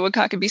 So for the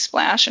woodcock, it'd be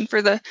splash, and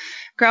for the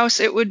grouse,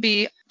 it would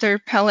be their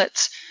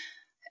pellets.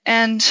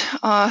 And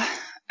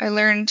I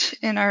learned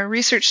in our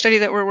research study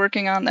that we're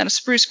working on that a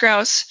spruce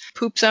grouse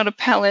poops out a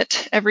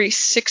pellet every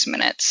 6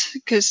 minutes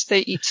because they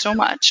eat so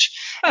much.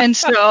 And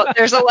so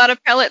there's a lot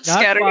of pellets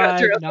scattered out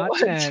throughout the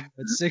woods. Not 10,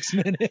 but 6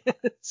 minutes.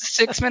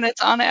 6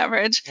 minutes on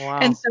average. Wow.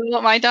 And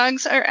so my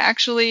dogs are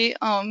actually,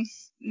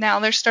 now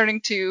they're starting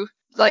to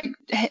like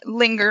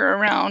linger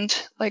around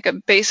like a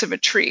base of a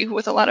tree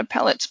with a lot of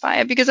pellets by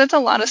it, because that's a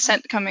lot of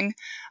scent coming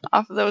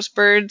off of those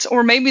birds.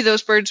 Or maybe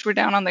those birds were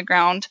down on the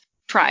ground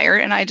prior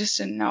and I just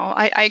didn't know.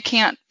 I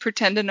can't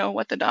pretend to know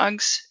what the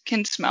dogs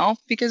can smell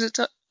because it's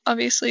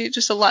obviously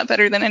just a lot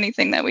better than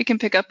anything that we can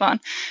pick up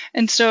on.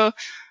 And so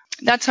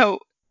that's how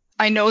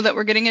I know that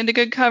we're getting into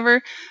good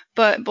cover.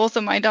 But both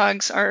of my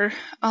dogs are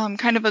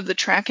kind of the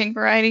tracking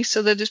variety,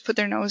 so they'll just put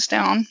their nose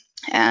down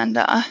and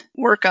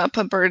work up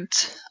a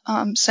bird's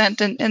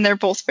scent, and they're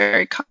both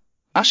very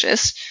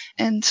cautious,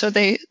 and so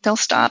they'll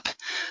stop.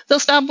 They'll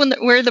stop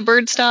where the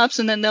bird stops,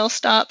 and then they'll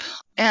stop.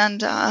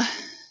 And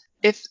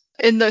if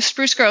in the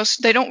spruce grouse,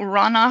 they don't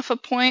run off a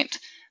point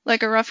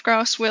like a rough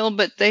grouse will,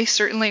 but they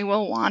certainly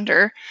will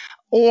wander,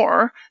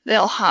 or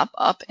they'll hop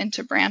up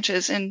into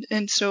branches.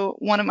 And so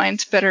one of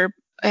mine's better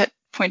at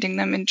pointing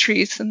them in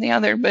trees than the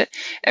other, but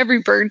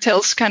every bird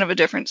tells kind of a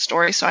different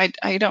story. So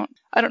I don't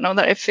know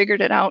that I've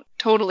figured it out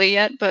totally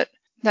yet, but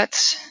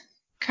that's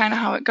kind of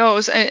how it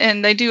goes.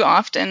 And they do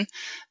often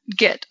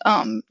get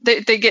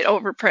they get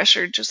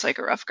overpressured just like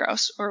a rough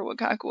grouse or a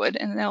woodcock would,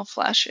 and they'll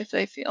flush if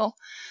they feel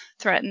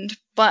threatened.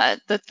 But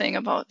the thing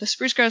about the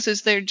spruce grouse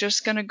is they're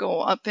just going to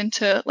go up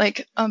into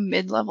like a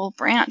mid-level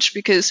branch,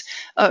 because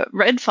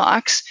red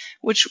fox,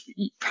 which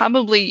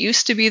probably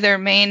used to be their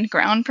main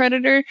ground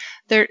predator,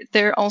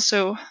 they're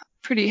also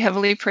pretty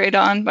heavily preyed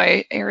on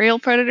by aerial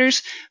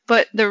predators,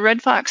 but the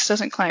red fox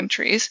doesn't climb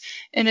trees,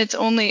 and it's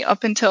only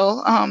up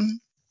until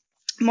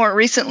more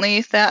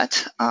recently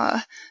that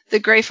the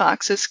gray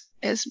fox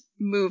has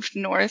moved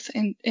north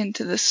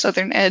into the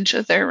southern edge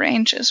of their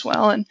range as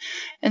well,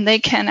 and they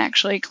can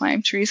actually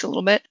climb trees a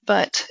little bit.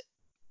 But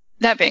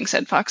that being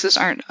said, foxes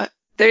aren't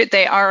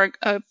they are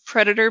a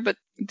predator, but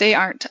they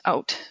aren't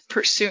out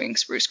pursuing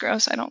spruce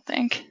grouse, I don't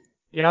think.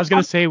 Yeah, I was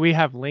gonna say we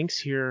have lynx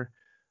here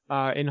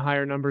in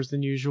higher numbers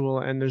than usual,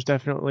 and there's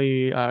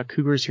definitely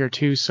cougars here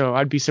too. So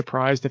I'd be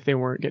surprised if they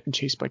weren't getting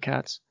chased by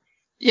cats.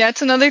 Yeah,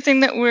 it's another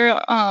thing that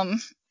we're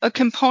a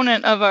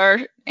component of our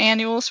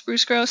annual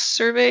spruce grouse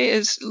survey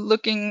is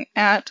looking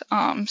at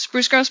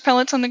spruce grouse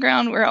pellets on the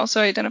ground. We're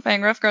also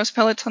identifying rough grouse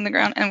pellets on the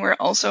ground, and we're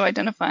also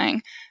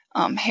identifying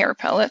hair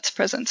pellets,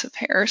 presence of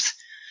hairs,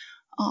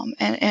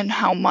 and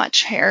how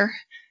much hair.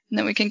 And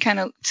then we can kind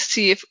of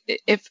see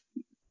if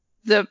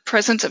the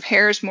presence of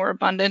hair is more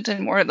abundant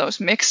in more of those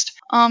mixed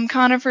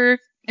conifer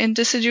and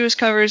deciduous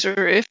covers,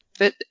 or if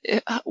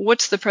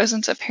what's the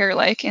presence of hair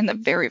like in the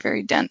very,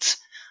 very dense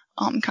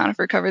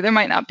conifer cover. There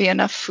might not be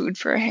enough food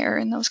for a hare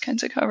in those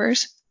kinds of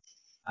covers.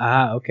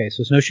 Ah, okay.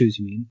 So snowshoes,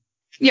 you mean?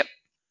 Yep.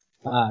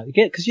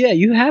 Because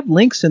you have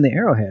lynx in the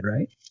Arrowhead,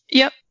 right?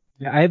 Yep.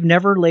 Yeah, I've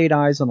never laid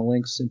eyes on a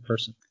lynx in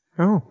person.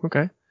 Oh,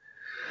 okay.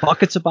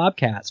 Buckets of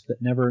bobcats,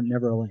 but never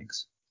a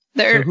lynx.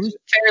 They're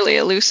fairly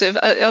elusive,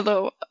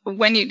 although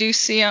when you do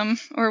see them,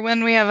 or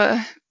when we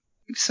have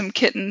some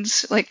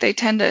kittens, like they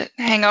tend to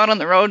hang out on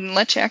the road and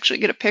let you actually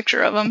get a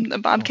picture of them. The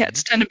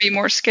bobcats tend to be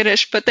more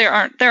skittish, but there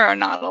are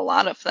not a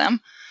lot of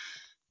them.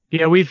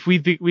 Yeah,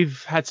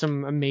 we've had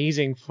some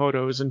amazing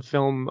photos and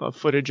film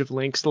footage of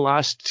lynx the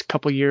last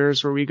couple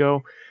years where we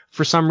go.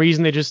 For some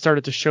reason, they just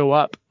started to show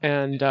up,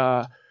 and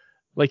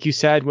like you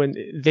said, when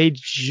they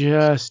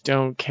just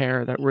don't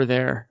care that we're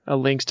there. A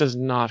lynx does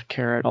not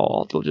care at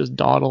all. They'll just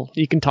dawdle.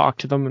 You can talk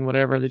to them and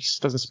whatever. It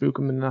just doesn't spook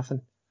them and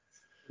nothing.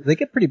 They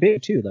get pretty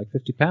big too, like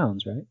 50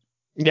 pounds, right?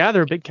 Yeah,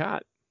 they're a big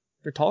cat.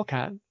 They're a tall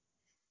cat.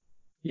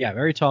 Yeah,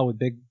 very tall with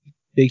big,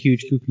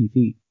 huge, poofy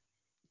feet.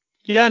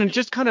 Yeah, and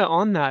just kind of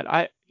on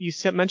that, you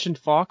mentioned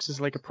fox as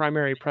like a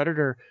primary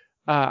predator.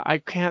 I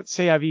can't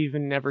say I've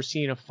even ever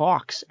seen a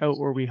fox out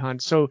where we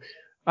hunt. So,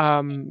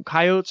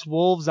 coyotes,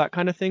 wolves, that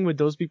kind of thing, would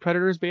those be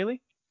predators,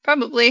 Bailey?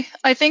 Probably.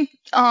 I think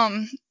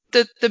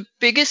the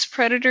biggest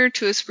predator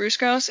to a spruce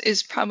grouse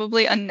is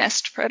probably a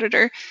nest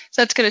predator.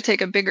 So that's going to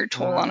take a bigger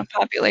toll on a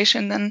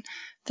population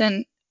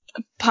than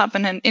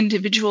popping an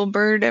individual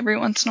bird every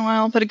once in a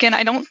while. But again,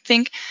 I don't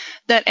think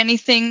that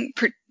anything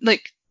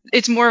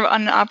it's more of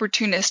an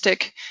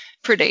opportunistic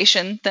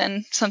predation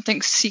than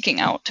something seeking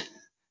out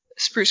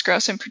spruce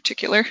grouse in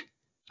particular.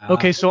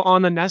 Okay, so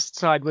on the nest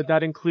side, would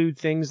that include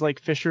things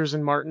like fishers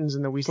and martins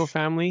and the weasel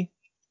family?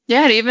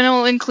 Yeah, it even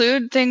will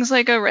include things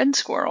like a red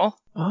squirrel.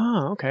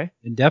 Oh, okay.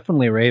 And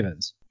definitely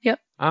ravens. Yep.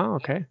 Oh,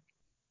 okay.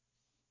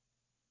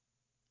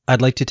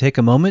 I'd like to take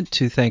a moment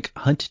to thank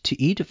Hunt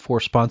to Eat for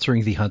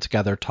sponsoring the Hunt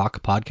Gather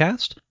Talk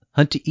podcast.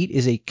 Hunt to Eat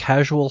is a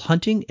casual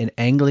hunting and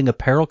angling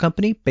apparel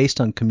company based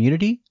on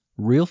community,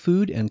 real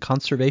food, and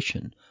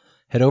conservation.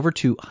 Head over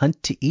to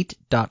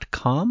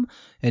hunttoeat.com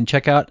and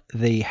check out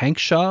the Hank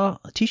Shaw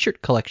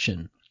t-shirt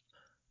collection.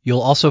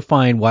 You'll also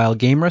find wild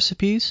game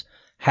recipes,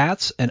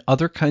 hats, and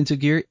other kinds of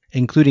gear,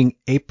 including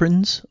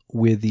aprons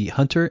with the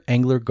Hunter,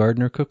 Angler,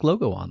 Gardener, Cook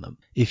logo on them.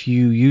 If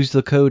you use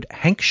the code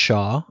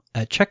HANKSHAW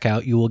at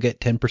checkout, you will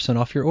get 10%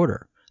 off your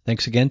order.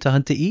 Thanks again to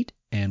Hunt to Eat,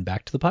 and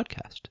back to the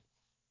podcast.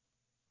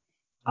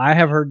 I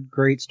have heard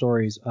great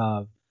stories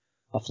of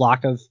a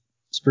flock of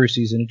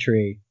spruces in a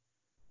tree,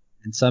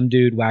 and some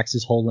dude whacks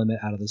his whole limit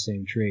out of the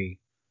same tree,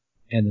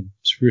 and the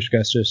spruce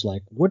grouse just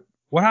like, what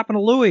happened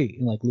to Louie?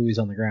 And like Louie's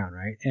on the ground,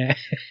 right?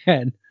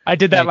 And I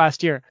did that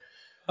last year.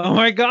 Oh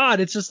my God,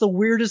 it's just the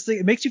weirdest thing.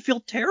 It makes you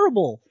feel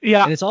terrible.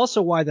 Yeah. And it's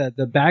also why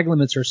the bag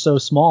limits are so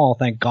small,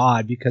 thank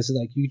God, because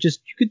like you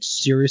could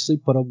seriously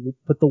put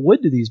the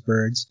wood to these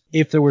birds.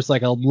 If there was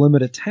like a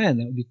limit of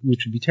 10,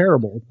 which would be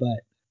terrible,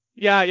 but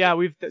Yeah,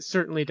 we've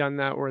certainly done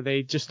that where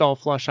they just all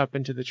flush up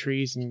into the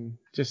trees and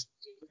just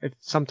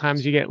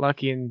sometimes you get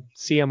lucky and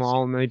see them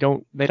all and they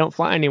don't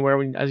fly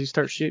anywhere as you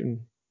start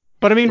shooting.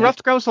 But I mean,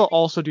 ruffed grouse will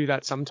also do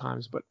that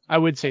sometimes, but I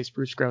would say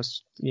spruce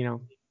grouse,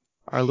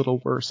 are a little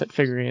worse at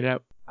figuring it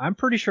out. I'm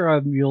pretty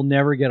sure you'll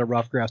never get a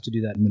ruffed grouse to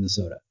do that in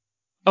Minnesota.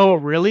 Oh,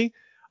 really?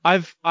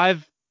 I've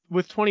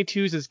with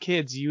 22s as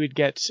kids, you would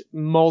get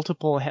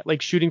multiple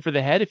shooting for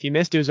the head. If you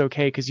missed, it was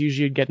okay because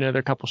usually you'd get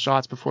another couple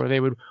shots before they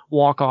would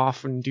walk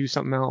off and do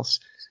something else.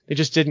 They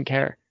just didn't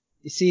care.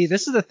 You see,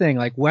 this is the thing.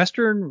 Like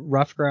Western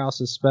ruffed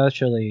grouse,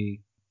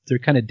 especially, they're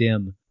kind of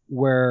dim.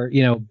 Where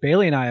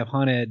Bailey and I have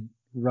hunted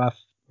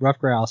ruffed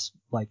grouse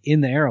like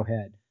in the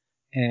arrowhead,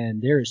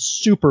 and they're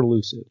super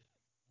elusive.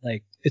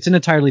 Like it's an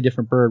entirely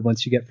different bird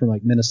once you get from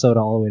like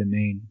Minnesota all the way to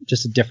Maine.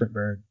 Just a different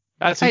bird.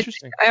 That's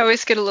interesting. I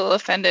always get a little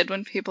offended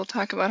when people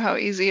talk about how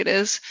easy it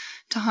is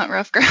to hunt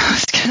ruffed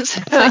grouse because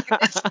it's like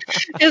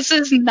this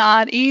is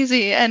not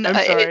easy, and I'm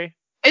sorry.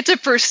 It's a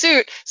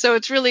pursuit, so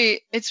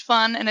it's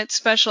fun and it's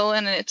special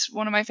and it's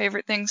one of my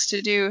favorite things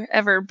to do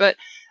ever. But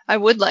I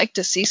would like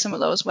to see some of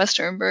those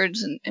Western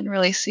birds and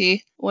really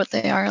see what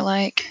they are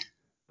like.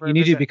 You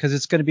need to, because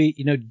it's going to be,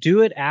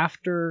 do it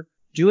after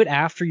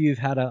you've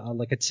had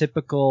a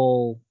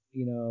typical,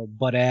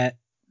 Buttette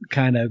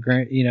kind of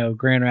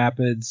Grand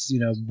Rapids,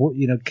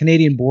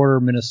 Canadian border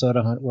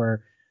Minnesota hunt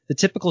where the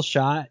typical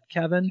shot,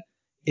 Kevin,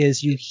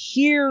 is you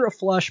hear a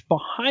flush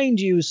behind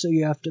you, so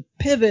you have to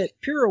pivot,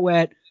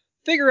 pirouette,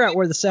 figure out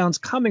where the sound's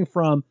coming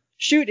from,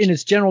 shoot in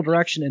its general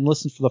direction, and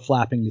listen for the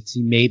flapping to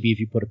see maybe if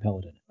you put a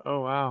pellet in it.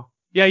 Oh, wow.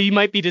 Yeah, you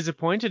might be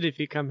disappointed if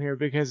you come here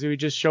because we would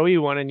just show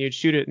you one and you'd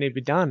shoot it and they'd be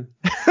done.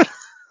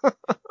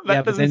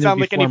 That doesn't sound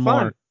like any fun.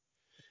 More.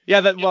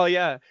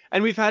 Yeah.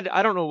 And we've had,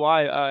 I don't know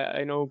why,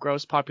 I know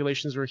grouse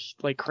populations were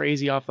like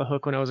crazy off the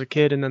hook when I was a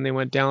kid and then they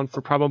went down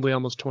for probably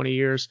almost 20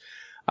 years.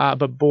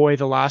 But boy,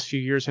 the last few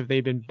years have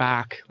they been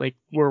back. Like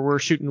we're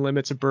shooting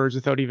limits of birds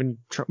without even,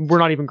 we're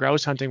not even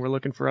grouse hunting. We're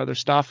looking for other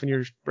stuff and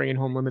you're bringing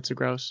home limits of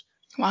grouse.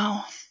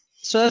 Wow.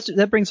 So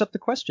that brings up the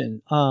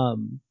question.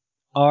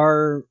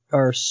 Are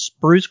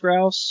spruce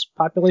grouse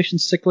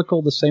populations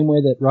cyclical the same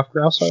way that ruffed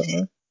grouse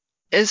are?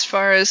 As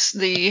far as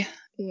the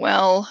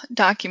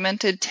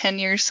well-documented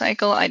 10-year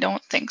cycle, I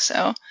don't think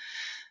so.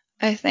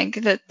 I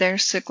think that they're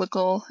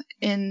cyclical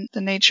in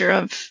the nature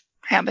of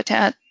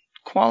habitat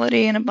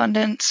quality and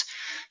abundance.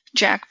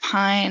 Jack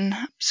pine,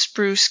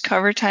 spruce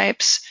cover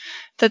types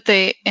that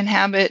they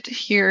inhabit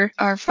here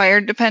are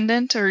fire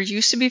dependent or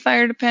used to be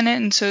fire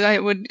dependent, and so I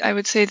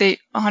would say they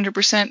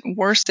 100%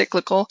 were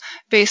cyclical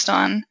based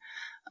on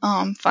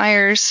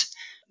fires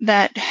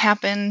that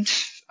happened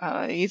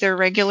either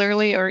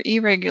regularly or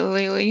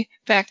irregularly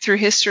back through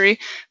history.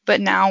 But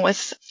now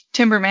with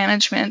timber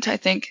management, I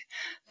think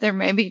they're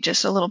maybe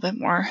just a little bit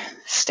more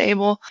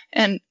stable.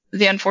 And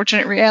the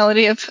unfortunate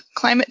reality of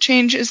climate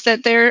change is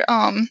that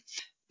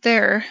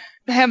their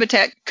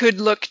habitat could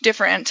look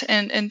different,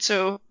 and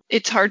so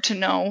it's hard to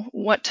know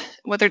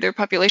whether their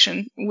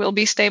population will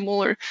be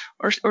stable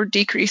or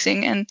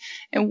decreasing,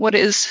 and what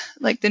is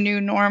like the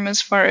new norm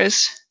as far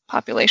as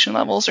population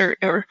levels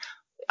or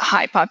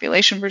high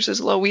population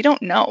versus low. We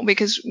don't know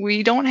because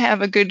we don't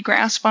have a good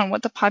grasp on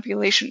what the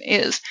population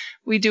is.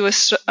 We do a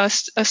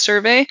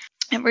survey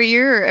every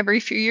year or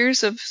every few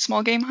years of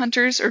small game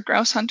hunters or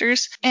grouse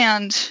hunters,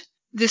 and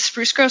this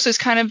spruce grouse is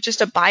kind of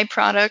just a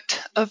byproduct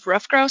of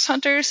ruffed grouse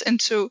hunters, and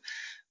so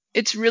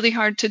it's really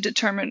hard to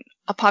determine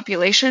a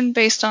population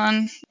based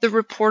on the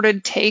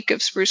reported take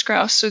of spruce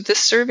grouse. So this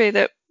survey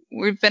that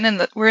we're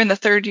in the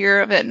third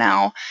year of it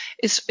now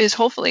is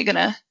hopefully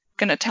gonna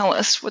tell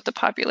us what the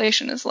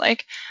population is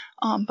like.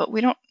 But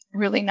we don't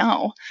really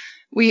know.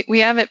 We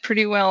have it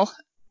pretty well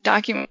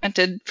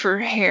documented for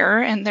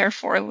hare and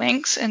therefore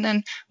lynx, and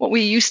then what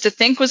we used to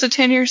think was a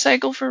 10-year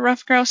cycle for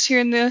ruffed grouse here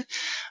in the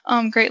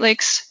Great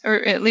Lakes, or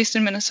at least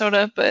in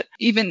Minnesota, but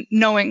even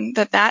knowing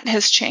that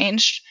has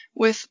changed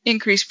with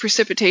increased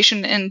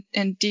precipitation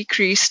and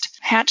decreased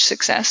hatch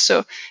success,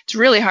 so it's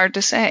really hard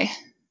to say.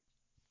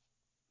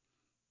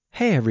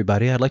 Hey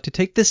everybody, I'd like to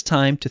take this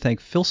time to thank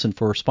Filson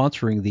for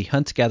sponsoring the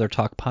Hunt Gather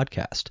Talk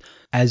podcast.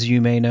 As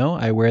you may know,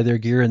 I wear their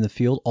gear in the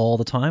field all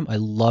the time. I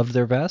love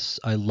their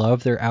vests. I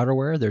love their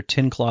outerwear. Their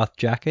tin cloth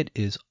jacket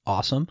is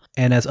awesome.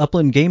 And as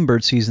upland game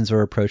bird seasons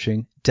are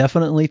approaching,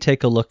 definitely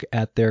take a look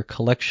at their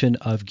collection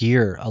of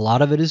gear. A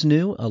lot of it is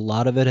new. A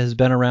lot of it has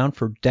been around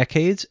for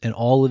decades, and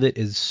all of it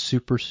is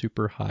super,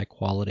 super high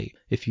quality.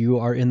 If you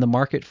are in the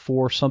market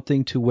for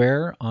something to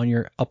wear on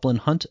your upland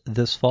hunt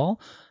this fall,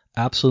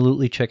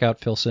 absolutely check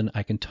out Filson.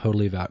 I can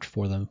totally vouch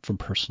for them from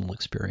personal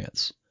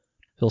experience.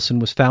 Filson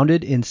was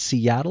founded in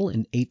Seattle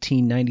in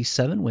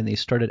 1897 when they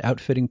started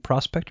outfitting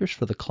prospectors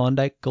for the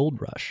Klondike Gold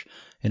Rush.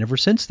 And ever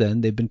since then,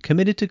 they've been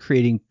committed to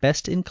creating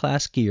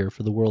best-in-class gear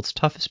for the world's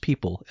toughest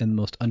people in the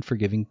most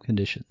unforgiving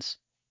conditions.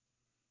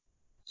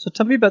 So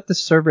tell me about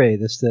this survey,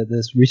 this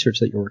research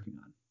that you're working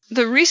on.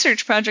 The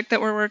research project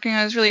that we're working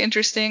on is really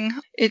interesting.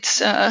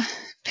 It's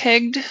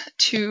pegged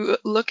to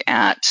look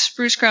at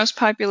spruce grouse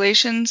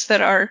populations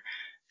that are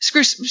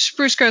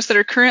spruce grouse that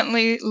are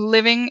currently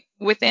living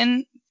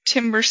within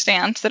timber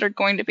stands that are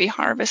going to be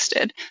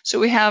harvested. So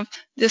we have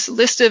this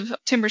list of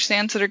timber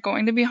stands that are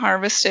going to be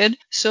harvested.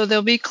 So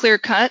they'll be clear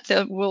cut.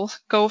 That will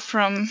go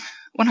from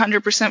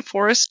 100%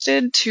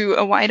 forested to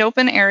a wide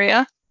open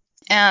area.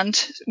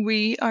 And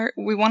we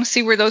want to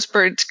see where those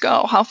birds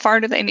go. How far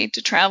do they need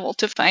to travel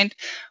to find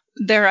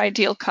their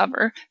ideal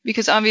cover?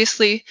 Because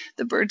obviously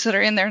the birds that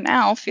are in there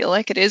now feel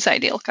like it is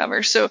ideal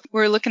cover. So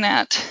we're looking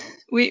at,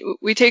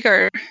 we take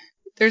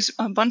there's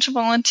a bunch of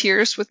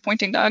volunteers with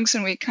pointing dogs,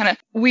 and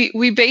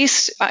we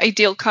base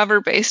ideal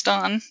cover based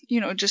on,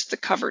 just the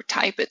cover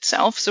type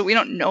itself. So we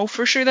don't know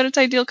for sure that it's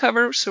ideal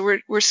cover. So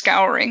we're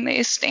scouring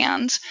these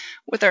stands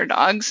with our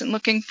dogs and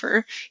looking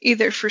for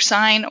either for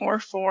sign or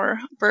for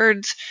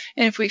birds.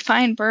 And if we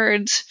find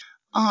birds,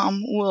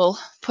 we'll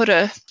put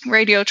a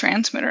radio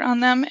transmitter on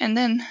them, and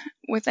then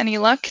with any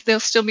luck, they'll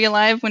still be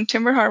alive when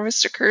timber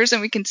harvest occurs,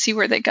 and we can see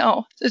where they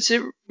go. So it's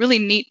a really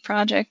neat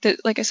project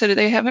that, like I said,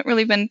 they haven't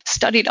really been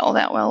studied all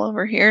that well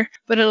over here,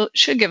 but it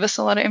should give us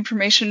a lot of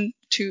information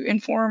to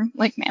inform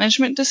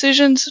management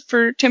decisions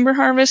for timber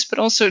harvest, but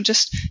also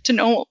just to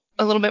know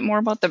a little bit more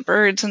about the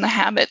birds and the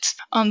habits.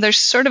 There's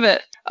sort of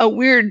a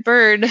weird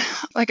bird.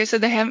 Like I said,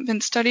 they haven't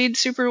been studied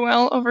super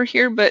well over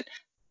here, but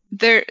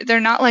they're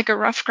not like a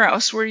ruffed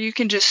grouse where you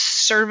can just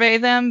survey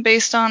them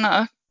based on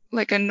a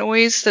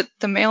noise that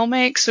the male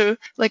makes. So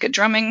like a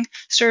drumming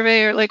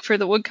survey, or like for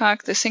the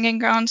woodcock, the singing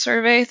ground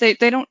survey, they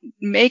don't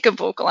make a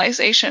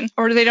vocalization,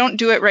 or they don't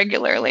do it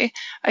regularly.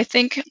 I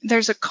think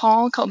there's a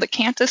call called the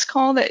Cantus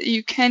call that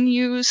you can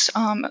use,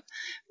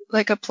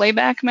 like a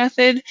playback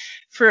method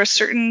for a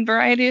certain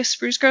variety of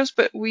spruce grouse,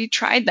 but we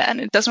tried that and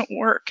it doesn't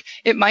work.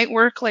 It might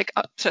work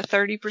up to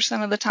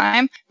 30% of the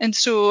time, and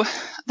so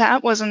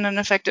that wasn't an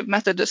effective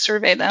method to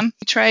survey them.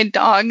 We tried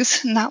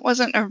dogs, and that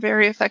wasn't a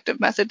very effective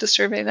method to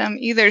survey them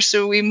either,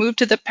 so we moved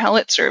to the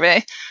pellet survey,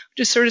 which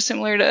is sort of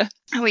similar to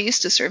how we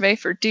used to survey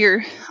for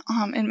deer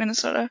in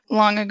Minnesota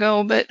long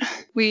ago, but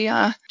we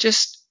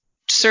just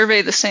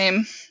survey the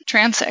same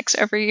transects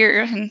every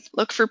year and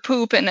look for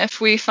poop, and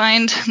if we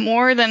found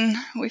more than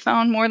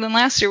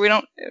last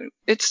year,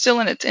 it's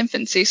still in its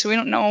infancy, so we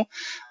don't know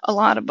a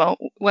lot about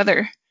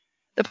whether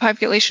the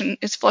population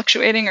is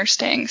fluctuating or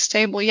staying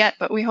stable yet,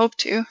 but we hope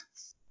to.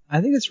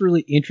 I think it's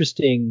really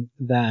interesting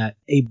that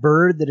a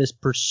bird that is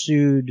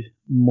pursued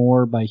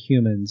more by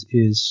humans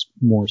is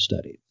more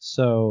studied.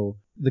 So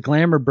the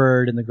glamour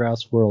bird in the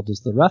grouse world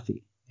is the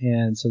ruffie,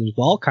 and so there's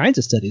all kinds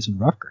of studies in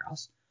ruffed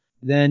grouse.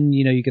 Then,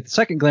 you get the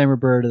second glamour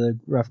bird of the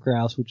ruffed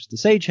grouse, which is the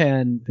sage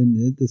hen,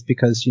 and it's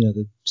because,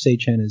 the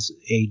sage hen is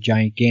A,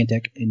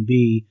 gigantic, and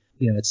B,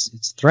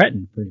 it's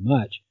threatened pretty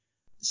much.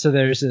 So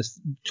there's this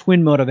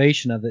twin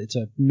motivation of it. It's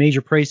a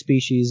major prey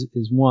species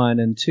is one,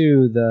 and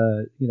two,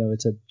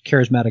 it's a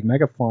charismatic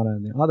megafauna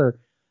in the other,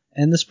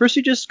 and the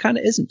sprucey just kind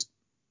of isn't.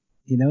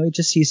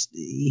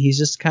 He's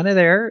just kind of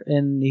there,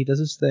 and he does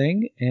his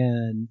thing,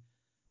 and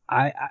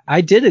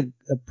I did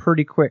a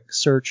pretty quick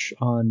search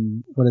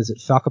on, what is it,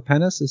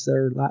 Falcopennis is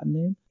their Latin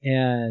name?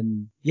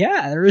 And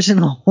yeah, there isn't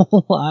a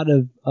whole lot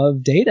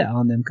of data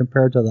on them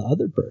compared to the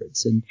other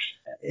birds. And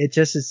it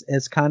just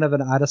it's kind of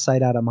an out of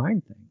sight, out of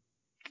mind thing.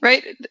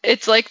 Right.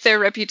 It's like their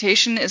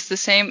reputation is the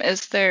same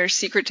as their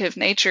secretive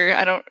nature.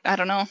 I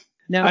don't know.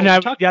 Now,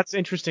 that's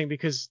interesting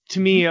because to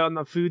me on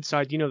the food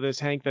side,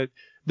 this, Hank, that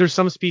there's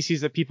some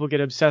species that people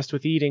get obsessed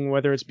with eating,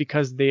 whether it's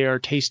because they are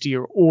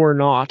tastier or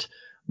not.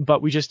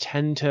 but we just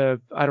tend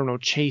to, I don't know,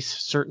 chase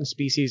certain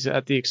species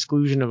at the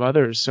exclusion of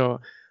others.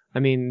 So, I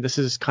mean, this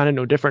is kind of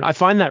no different. I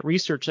find that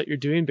research that you're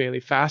doing, Bailey,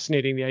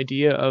 fascinating. The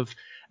idea of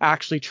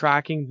actually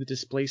tracking the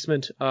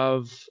displacement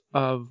of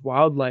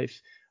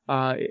wildlife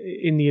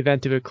in the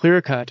event of a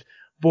clear cut.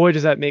 Boy,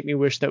 does that make me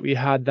wish that we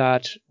had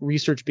that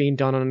research being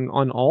done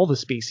on all the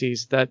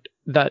species that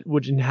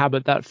would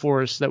inhabit that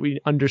forest, that we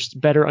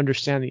better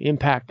understand the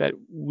impact that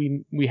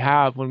we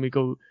have when we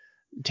go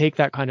take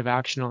that kind of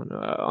action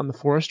on the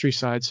forestry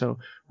side. So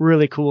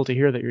really cool to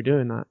hear that you're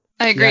doing that.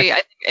 I agree. Yeah.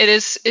 I think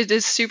it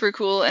is super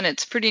cool, and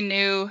it's pretty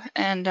new,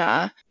 and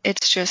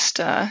it's just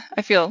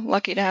I feel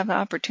lucky to have the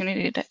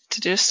opportunity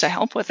to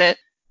help with it.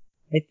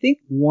 I think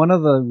one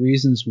of the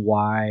reasons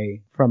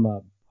why, from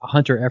a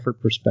hunter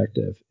effort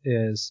perspective,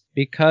 is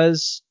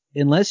because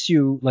unless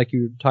you, like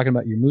you were talking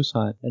about your moose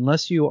hunt,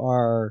 unless you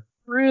are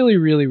really,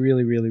 really,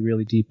 really, really,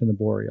 really deep in the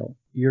boreal,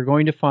 you're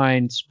going to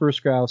find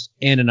spruce grouse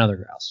and another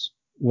grouse,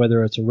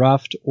 whether it's a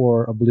ruffed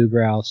or a blue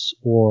grouse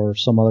or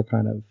some other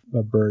kind of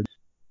a bird.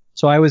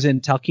 So I was in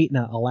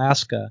Talkeetna,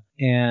 Alaska,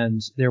 and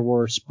there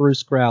were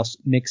spruce grouse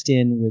mixed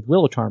in with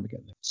willow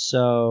ptarmigan.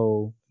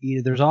 So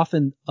there's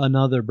often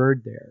another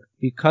bird there.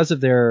 Because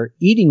of their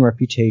eating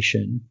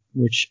reputation,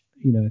 which,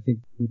 I think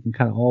we can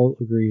kind of all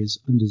agree is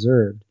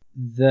undeserved,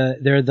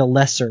 they're the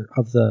lesser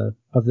of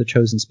the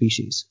chosen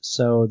species.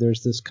 So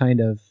there's this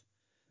kind of,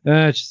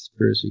 it's just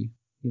sprucey.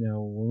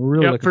 We're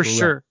really looking for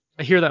sure.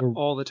 I hear that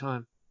all the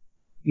time.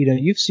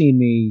 You've seen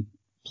me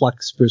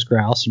pluck spruce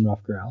grouse and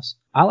rough grouse.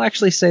 I'll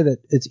actually say that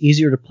it's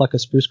easier to pluck a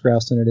spruce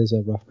grouse than it is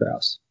a rough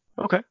grouse.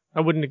 Okay,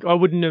 I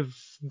wouldn't have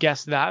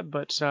guessed that,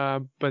 but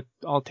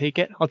I'll take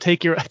it. I'll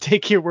take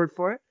your word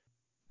for it.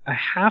 I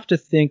have to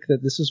think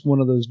that this is one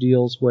of those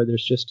deals where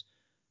there's just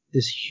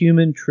this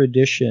human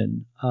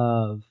tradition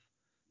of,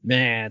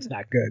 man, it's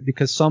not good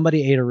because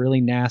somebody ate a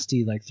really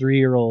nasty, like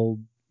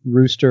 3-year-old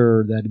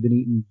rooster that had been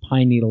eating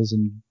pine needles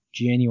in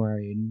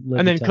January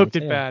and then cooked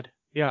it bad.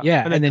 Yeah,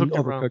 and then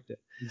overcooked it.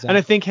 Exactly. And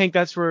I think, Hank,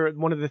 that's where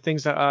one of the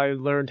things that I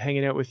learned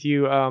hanging out with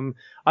you.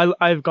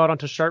 I've got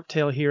onto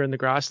sharptail here in the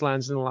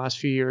grasslands in the last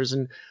few years,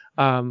 and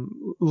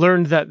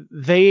learned that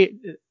they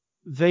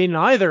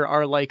neither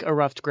are like a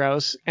ruffed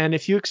grouse. And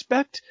if you're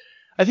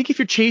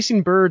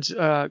chasing birds,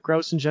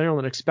 grouse in general,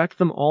 and expect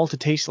them all to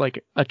taste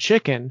like a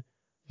chicken,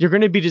 you're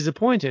going to be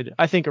disappointed.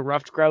 I think a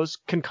ruffed grouse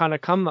can kind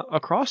of come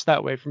across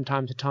that way from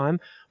time to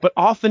time, but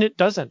often it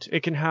doesn't.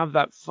 It can have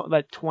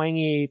that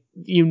twangy,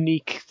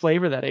 unique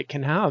flavor that it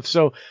can have.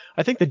 So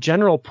I think the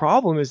general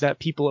problem is that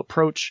people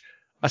approach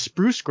a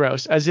spruce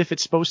grouse as if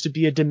it's supposed to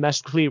be a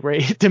domestically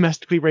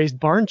raised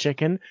barn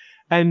chicken,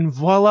 and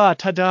voila,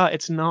 ta-da,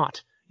 it's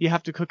not. You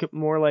have to cook it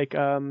more like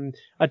a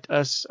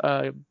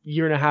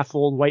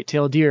 1.5-year-old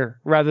white-tailed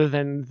deer rather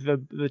than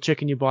the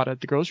chicken you bought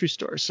at the grocery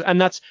store. So,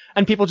 that's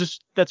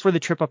where they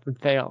trip up and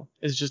fail,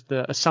 is just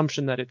the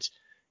assumption that it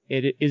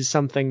is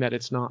something that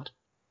it's not.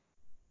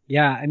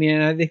 Yeah, I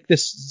mean, I think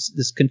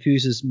this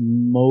confuses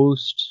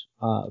most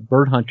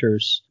bird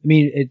hunters. I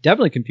mean, it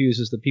definitely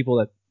confuses the people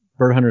that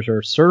bird hunters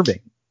are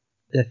serving.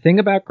 The thing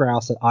about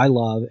grouse that I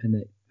love, and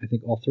that I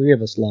think all three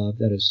of us love,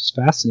 that is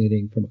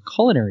fascinating from a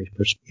culinary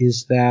perspective,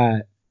 is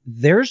that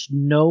there's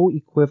no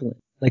equivalent.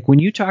 Like when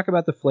you talk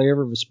about the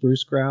flavor of a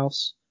spruce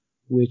grouse,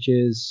 which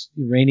is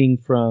ranging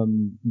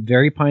from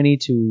very piney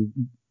to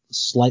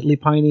slightly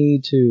piney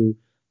to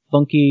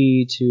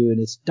funky to, and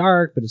it's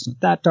dark, but it's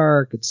not that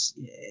dark. It's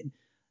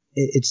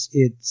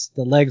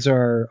the legs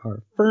are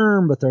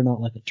firm, but they're not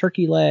like a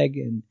turkey leg,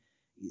 and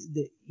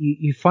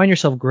you find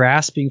yourself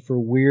grasping for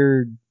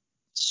weird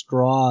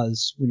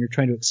straws when you're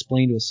trying to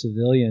explain to a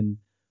civilian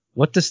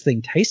what this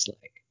thing tastes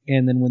like.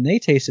 And then when they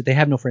taste it, they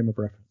have no frame of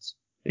reference.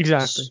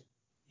 Exactly.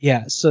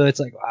 So it's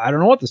like, I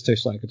don't know what this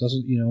tastes like. It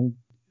doesn't,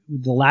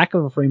 the lack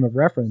of a frame of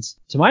reference,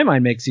 to my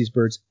mind, makes these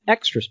birds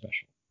extra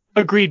special.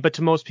 Agreed, but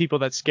to most people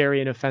that's scary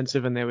and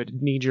offensive, and they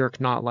would knee-jerk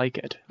not like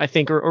it, I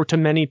think, or to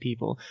many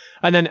people.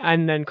 And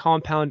then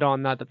compound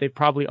on that they've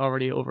probably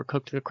already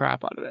overcooked the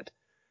crap out of it.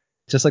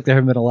 Just like there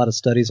haven't been a lot of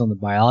studies on the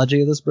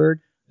biology of this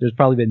bird, there's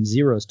probably been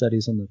 0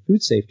 studies on the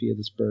food safety of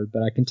this bird.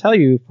 But I can tell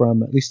you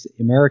from at least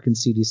American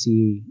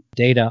CDC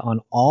data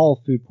on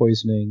all food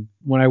poisoning,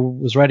 when I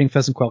was writing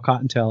Pheasant Quail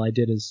Cottontail, I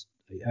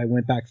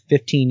went back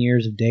 15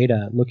 years of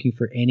data looking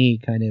for any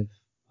kind of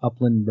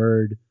upland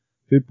bird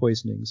food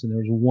poisonings. And there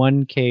was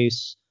one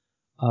case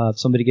of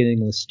somebody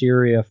getting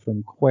listeria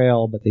from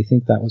quail, but they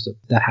think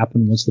that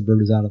happened once the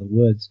bird was out of the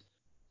woods.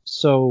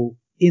 So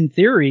in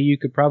theory, you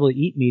could probably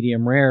eat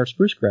medium rare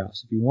spruce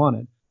grouse if you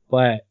wanted,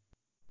 but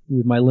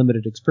with my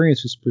limited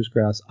experience with spruce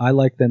grouse, I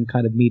like them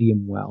kind of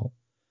medium well.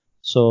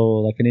 So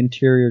like an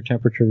interior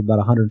temperature of about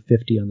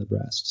 150 on the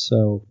breast.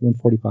 So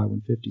 145,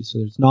 150. So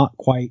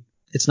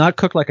it's not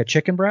cooked like a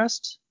chicken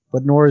breast,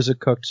 but nor is it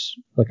cooked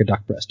like a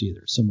duck breast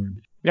either, somewhere in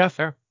between. Yeah,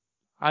 fair.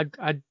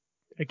 I'd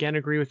again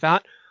agree with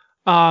that.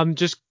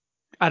 Just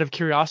out of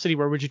curiosity,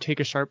 where would you take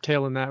a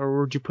sharptail in that, or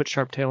where would you put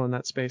sharptail in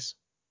that space?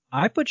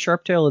 I put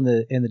sharptail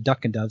in the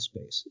duck and dove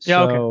space.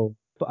 Yeah, so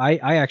okay.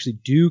 I actually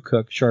do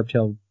cook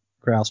sharptail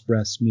grouse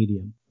breasts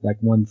medium. like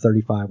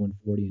 135,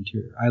 140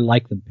 interior. I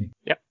like them pink.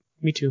 Yep,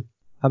 me too.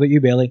 How about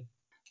you, Bailey?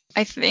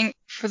 I think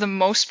for the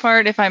most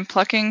part, if I'm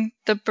plucking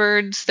the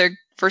birds, they're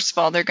first of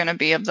all, they're going to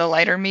be of the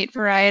lighter meat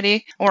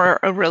variety or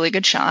a really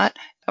good shot,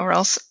 or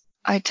else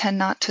I tend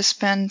not to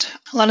spend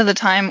a lot of the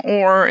time.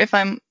 Or if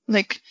I'm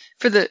like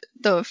for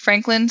the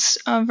Franklin's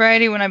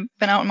variety, when I've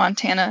been out in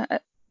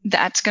Montana,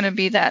 that's going to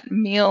be that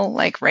meal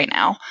like right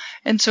now.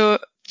 And so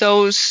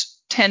those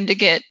tend to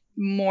get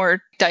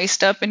more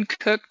diced up and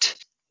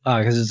cooked.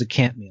 Because it's a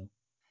camp meal.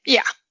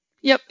 Yeah.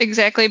 Yep,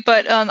 exactly.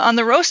 But on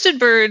the roasted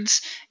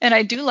birds, and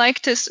I do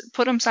like to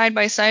put them side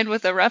by side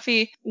with a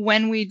roughie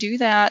when we do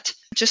that,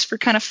 just for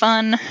kind of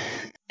fun.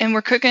 And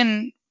we're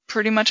cooking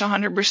pretty much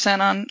 100%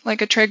 on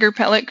like a Traeger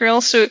pellet grill,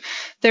 so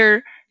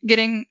they're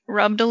getting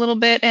rubbed a little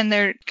bit, and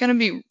they're going to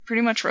be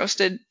pretty much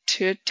roasted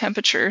to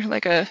temperature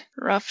like a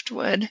roughed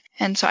would.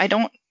 And so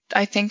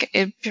I think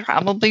it'd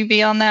probably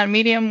be on that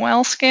medium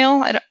well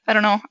scale. I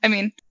don't know. I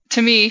mean,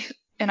 to me,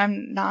 and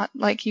I'm not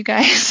like you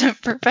guys, a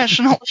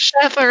professional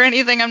chef or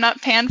anything. I'm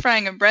not pan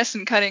frying a breast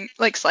and cutting,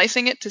 like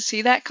slicing it to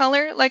see that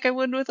color like I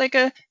would with like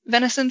a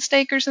venison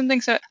steak or something.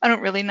 So I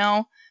don't really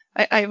know.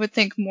 I would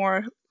think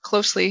more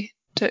closer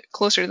to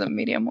the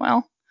medium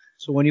well.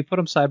 So when you put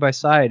them side by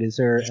side, is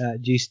there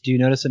do you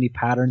notice any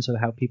patterns of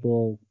how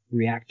people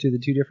react to the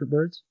two different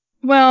birds?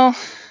 Well,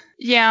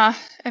 yeah.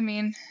 I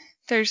mean,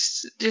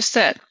 there's just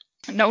that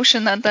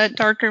notion that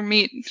darker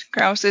meat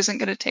grouse isn't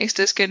going to taste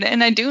as good.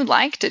 And I do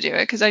like to do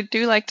it because I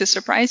do like to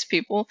surprise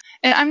people.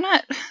 And I'm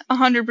not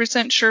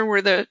 100% sure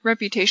where the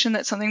reputation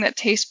that something that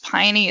tastes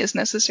piney is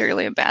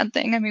necessarily a bad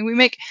thing. I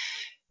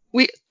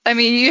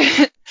mean,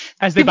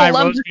 as they buy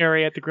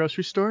rosemary at the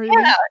grocery store, you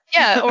mean?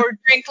 Yeah, or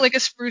drink like a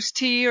spruce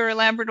tea or a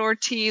Labrador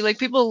tea. Like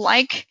people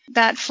like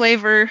that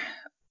flavor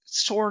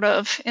sort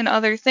of in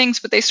other things,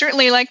 but they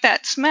certainly like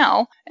that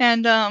smell.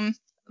 And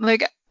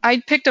like I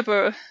picked up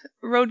a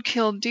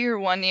roadkill deer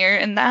one year,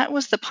 and that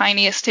was the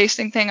piniest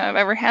tasting thing I've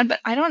ever had. But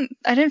I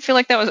didn't feel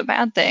like that was a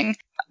bad thing.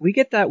 We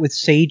get that with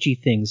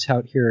sagey things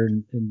out here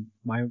in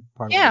my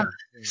part of the world.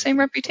 Yeah, same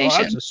reputation.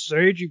 Oh, that's a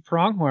sagey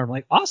pronghorn. I'm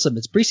like, awesome,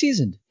 it's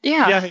pre-seasoned.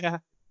 Yeah.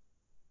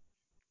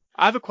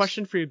 I have a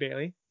question for you,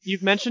 Bailey.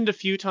 You've mentioned a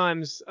few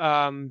times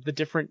the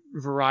different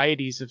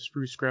varieties of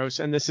spruce grouse,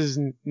 and this is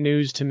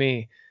news to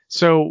me.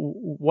 So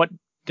what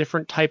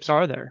different types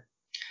are there?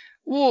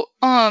 Well,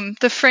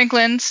 the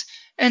Franklins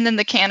and then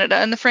the Canada.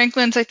 And the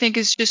Franklins, I think,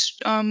 is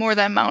just more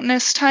that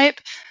mountainous type.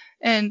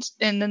 And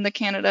then the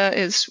Canada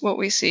is what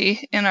we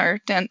see in our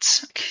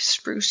dense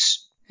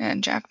spruce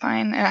and jack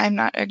pine. And I'm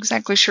not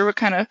exactly sure what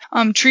kind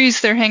of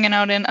trees they're hanging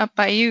out in up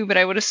by you, but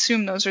I would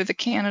assume those are the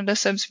Canada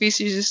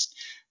subspecies,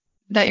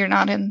 that you're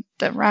not in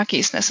the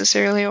Rockies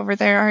necessarily over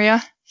there, are you?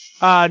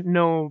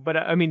 No, but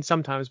I mean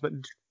sometimes, but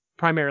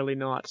primarily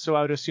not. So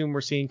I would assume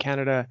we're seeing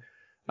Canada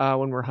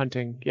when we're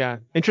hunting. Yeah,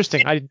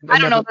 interesting. I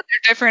don't know that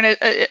they're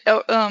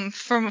different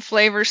from a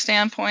flavor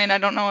standpoint. I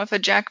don't know if a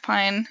jack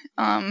pine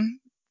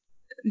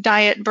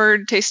diet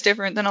bird tastes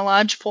different than a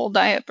lodgepole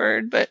diet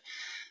bird, but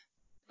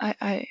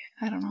I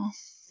don't know.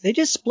 They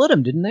just split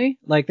them, didn't they?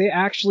 Like they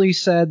actually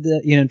said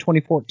that in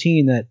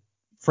 2014 that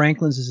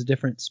Franklin's is a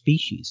different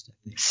species. I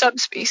think.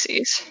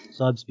 Subspecies.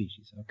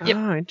 Okay. Yep.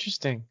 Ah,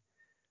 interesting.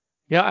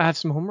 Yeah, I have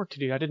some homework to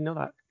do. I didn't know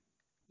that.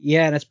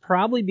 Yeah, and it's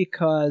probably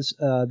because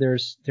there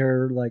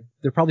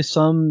are probably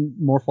some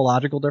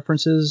morphological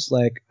differences.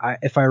 Like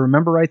if I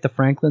remember right, the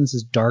Franklin's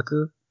is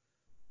darker,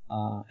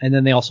 and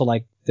then they also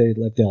like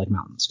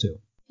mountains too.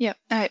 Yep.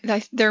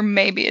 There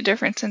may be a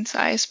difference in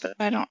size, but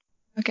I don't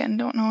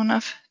know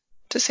enough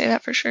to say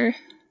that for sure.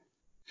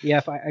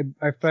 Yeah,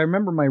 if I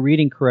remember my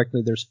reading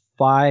correctly, there's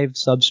 5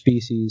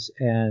 subspecies,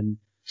 and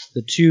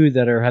the two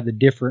that have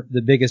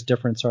the biggest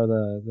difference are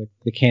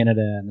the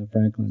Canada and the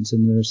Franklins,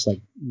 and there's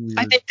like weird...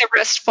 I think the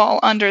rest fall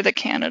under the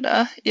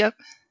Canada. Yep.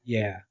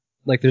 Yeah,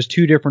 like there's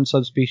 2 different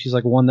subspecies,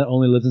 like one that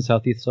only lives in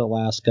southeast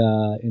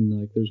Alaska,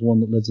 and like there's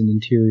one that lives in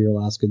interior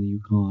Alaska and the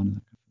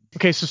Yukon.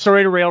 Okay, so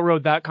sorry to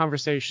railroad that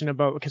conversation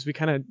because we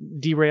kind of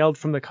derailed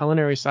from the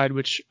culinary side,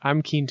 which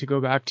I'm keen to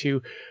go back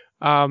to.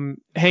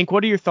 Hank,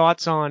 what are your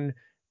thoughts on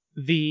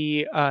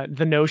the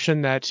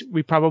notion that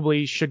we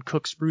probably should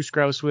cook spruce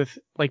grouse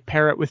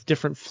pair it with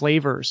different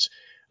flavors,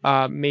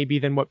 maybe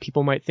than what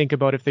people might think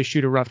about if they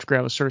shoot a ruffed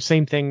grouse, or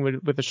same thing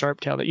with the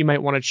sharptail, that you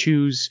might want to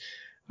choose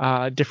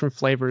different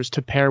flavors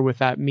to pair with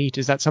that meat.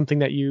 Is that something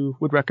that you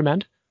would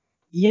recommend?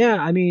 Yeah,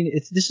 I mean,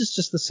 this is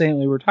just the same.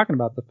 We were talking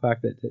about the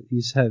fact that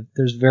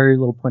there's very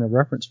little point of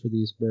reference for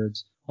these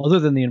birds other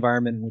than the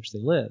environment in which they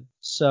live.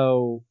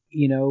 So,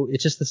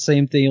 it's just the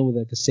same thing with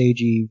like a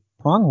sagey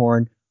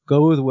pronghorn.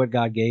 Go with what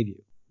God gave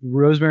you.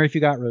 Rosemary if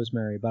you got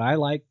rosemary, but I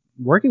like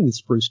working with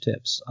spruce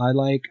tips. I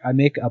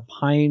make a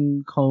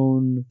pine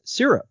cone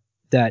syrup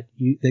that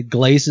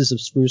glazes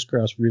of spruce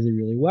grouse really,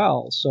 really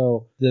well.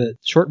 So the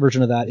short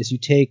version of that is you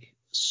take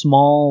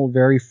small,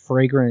 very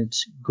fragrant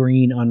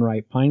green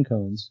unripe pine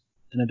cones,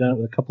 and I've done it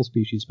with a couple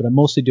species, but I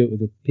mostly do it with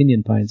the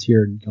pinyon pines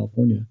here in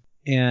California,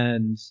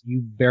 and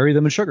you bury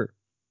them in sugar.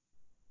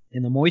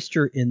 And the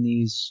moisture in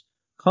these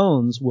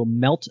cones will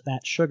melt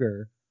that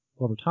sugar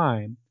over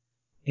time,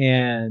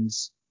 and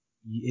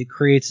it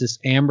creates this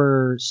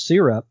amber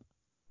syrup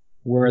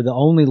where the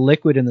only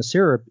liquid in the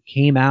syrup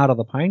came out of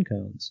the pine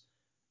cones.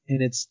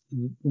 And it's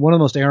one of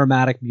the most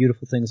aromatic,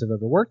 beautiful things I've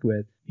ever worked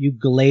with. You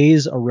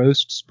glaze a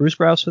roast spruce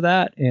grouse for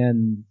that,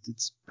 and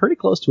it's pretty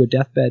close to a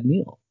deathbed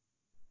meal.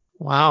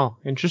 Wow,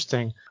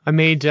 interesting. I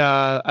made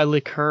a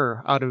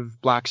liqueur out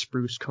of black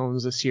spruce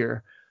cones this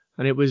year,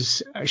 and it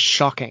was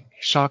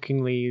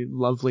shockingly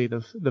lovely,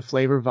 the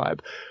flavor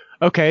vibe.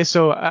 Okay,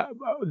 so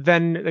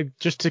then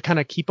just to kind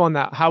of keep on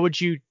that, how would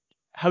you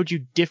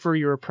differ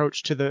your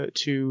approach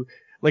to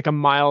like a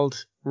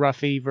mild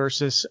roughy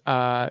versus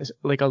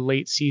like a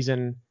late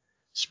season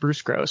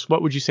spruce grouse?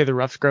 What would you say the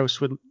rough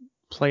grouse would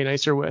play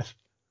nicer with?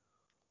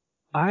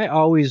 I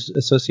always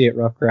associate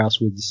rough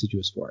grouse with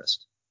deciduous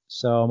forest.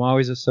 So I'm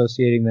always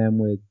associating them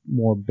with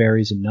more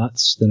berries and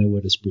nuts than I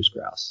would a spruce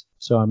grouse.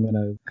 So I'm going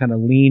to kind of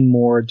lean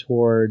more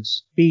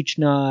towards beech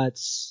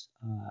nuts,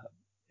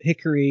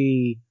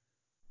 hickory,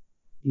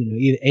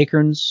 even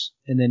acorns,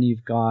 and then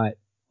you've got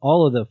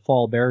all of the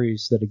fall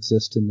berries that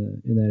exist in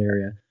that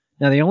area.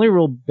 Now, the only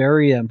real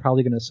berry I'm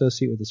probably going to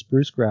associate with the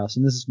spruce grouse,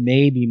 and this is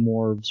maybe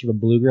more sort of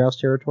bluegrass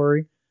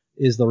territory,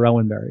 is the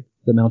rowan berry,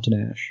 the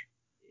mountain ash.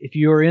 If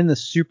you're in the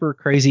super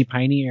crazy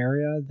piney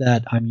area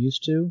that I'm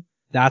used to,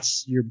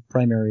 that's your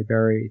primary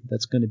berry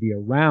that's going to be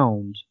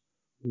around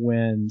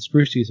when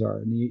spruce trees are.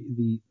 And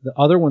the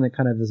other one that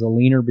kind of is a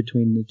leaner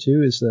between the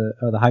two is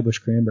the high bush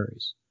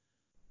cranberries.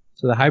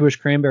 So the high bush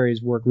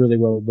cranberries work really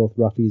well with both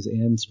roughies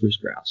and spruce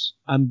grouse.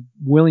 I'm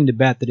willing to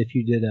bet that if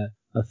you did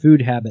a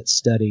food habit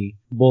study,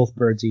 both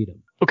birds eat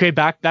them. Okay,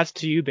 that's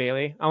to you,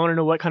 Bailey. I want to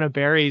know what kind of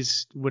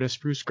berries would a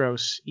spruce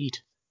grouse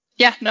eat?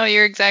 Yeah, no,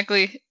 you're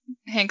exactly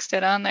Hank's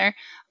dead on there.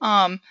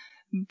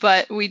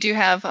 But we do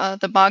have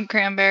the bog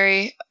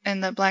cranberry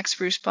and the black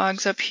spruce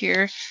bogs up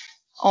here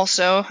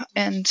also,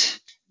 and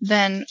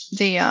then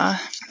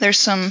there's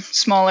some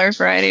smaller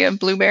variety of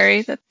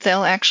blueberry that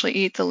they'll actually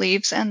eat the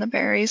leaves and the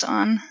berries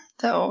on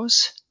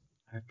those.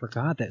 I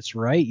forgot, that's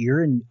right.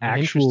 You're in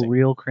actual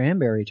real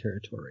cranberry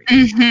territory.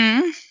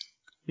 Mm-hmm.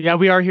 Yeah,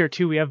 we are here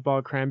too. We have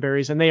bog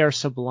cranberries, and they are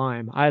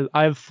sublime.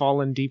 I've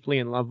fallen deeply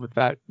in love with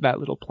that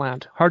little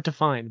plant. Hard to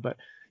find, but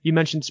you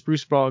mentioned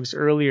spruce bogs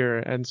earlier,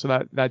 and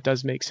so that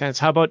does make sense.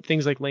 How about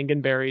things like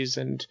lingonberries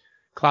and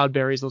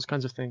cloudberries, those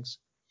kinds of things?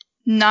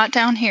 Not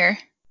down here.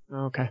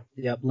 Okay.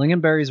 Yep,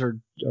 lingonberries are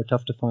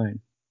tough to find.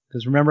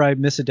 Because remember I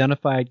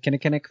misidentified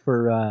kinnikinnick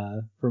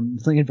for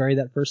lingonberry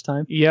that first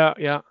time?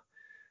 Yeah.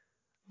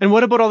 And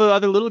what about all the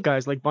other little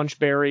guys like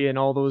bunchberry and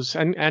all those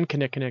and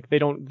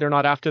kinnikinnick? They're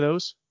not after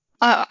those?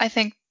 I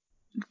think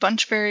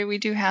bunchberry, we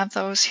do have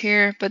those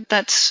here, but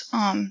that's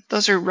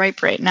those are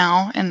ripe right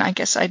now, and I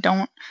guess I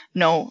don't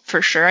know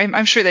for sure.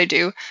 I'm sure they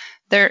do.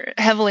 They're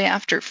heavily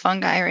after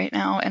fungi right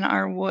now in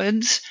our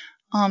woods,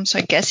 so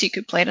I guess you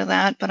could play to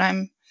that, but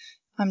I'm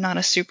not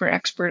a super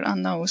expert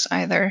on those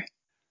either.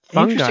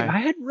 Fungi. Interesting. I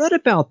had read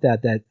about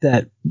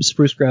that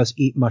spruce grouse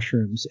eat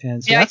mushrooms,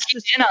 and so yeah, that's I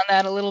keep in on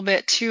that a little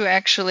bit too.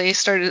 Actually,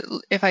 started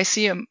if I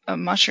see a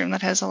mushroom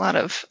that has a lot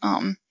of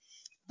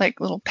like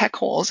little peck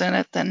holes in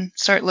it, then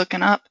start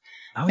looking up.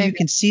 Oh, maybe. You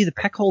can see the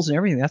peck holes and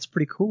everything. That's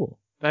pretty cool.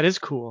 That is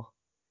cool.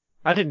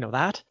 I didn't know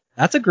that.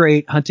 That's a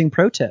great hunting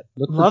pro tip.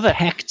 Love it.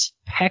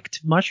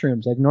 Pecked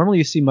mushrooms. Like normally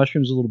you see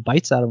mushrooms with little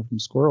bites out of them from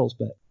squirrels,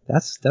 but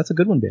that's a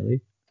good one,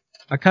 Bailey.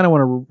 I kind of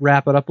want to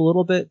wrap it up a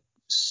little bit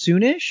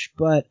soonish,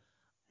 but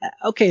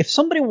okay, if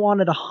somebody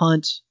wanted to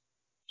hunt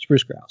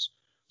spruce grouse,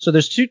 so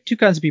there's two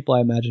kinds of people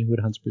I imagine who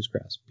would hunt spruce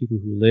grouse: people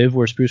who live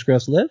where spruce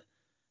grouse live,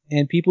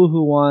 and people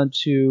who want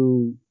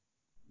to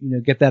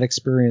get that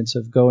experience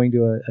of going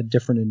to a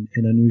different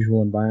and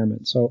unusual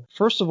environment. So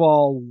first of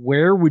all,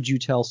 where would you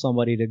tell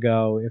somebody to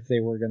go if they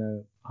were going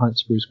to hunt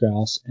spruce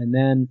grouse? And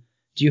then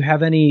do you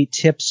have any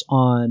tips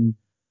on,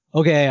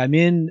 okay, I'm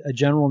in a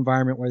general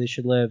environment where they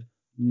should live,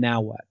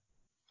 now what?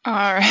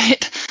 All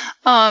right.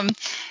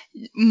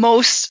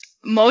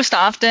 Most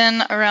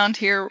often around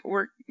here,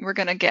 we're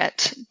gonna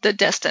get the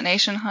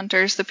destination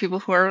hunters, the people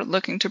who are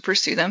looking to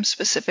pursue them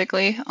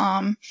specifically.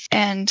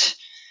 And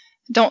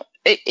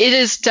it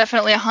is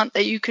definitely a hunt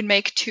that you can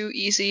make too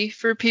easy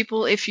for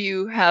people if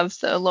you have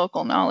the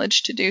local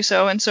knowledge to do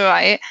so. And so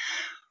I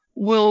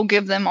will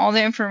give them all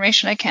the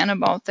information I can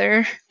about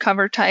their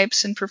cover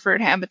types and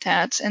preferred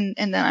habitats, and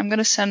then I'm going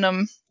to send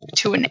them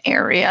to an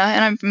area,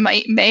 and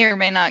I may or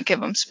may not give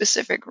them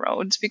specific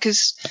roads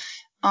because,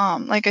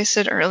 like I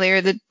said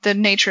earlier, the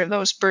nature of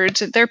those birds,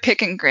 they're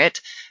pick and grit.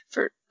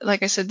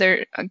 Like I said,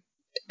 they're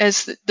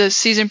as the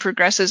season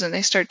progresses and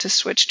they start to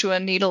switch to a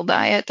needle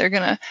diet, they're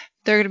gonna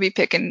be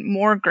picking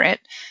more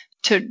grit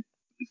to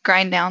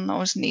grind down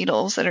those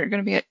needles that are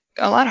going to be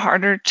a lot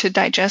harder to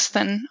digest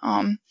than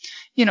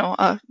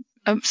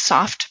a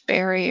soft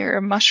berry or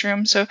a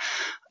mushroom. So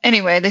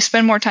anyway, they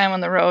spend more time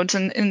on the roads,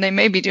 and they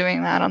may be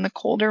doing that on the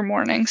colder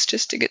mornings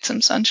just to get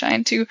some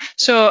sunshine too.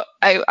 So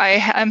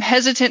I'm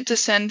hesitant to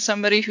send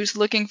somebody who's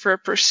looking for a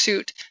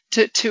pursuit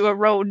to a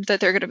road that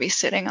they're going to be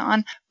sitting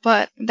on,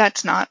 but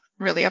that's not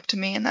really up to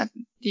me, and that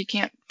you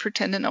can't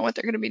pretend to know what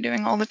they're going to be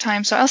doing all the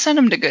time. So I'll send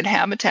them to good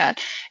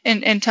habitat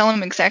and tell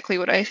them exactly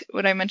what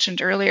I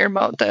mentioned earlier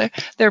about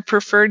their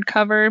preferred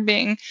cover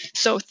being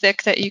so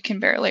thick that you can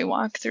barely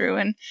walk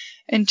through,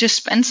 and just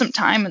spend some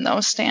time in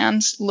those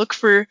stands. Look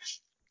for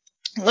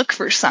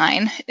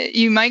sign.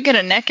 You might get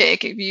a neck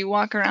ache if you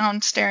walk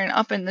around staring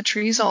up in the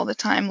trees all the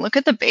time. Look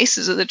at the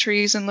bases of the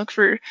trees and look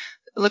for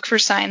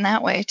sign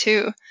that way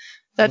too.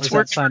 That's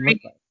what does that sign look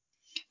like?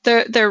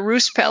 They're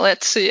roost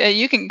pellets. So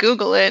you can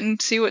Google it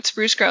and see what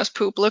spruce grouse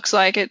poop looks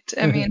like.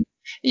 I mean,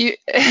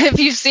 if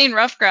you've seen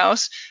rough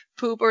grouse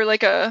poop, or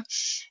like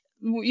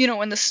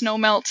when the snow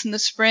melts in the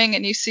spring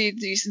and you see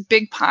these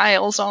big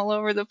piles all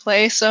over the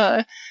place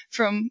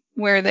from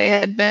where they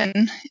had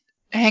been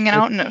hanging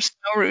out in a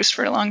snow roost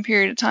for a long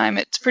period of time,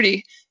 it's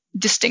pretty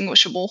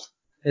distinguishable.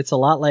 It's a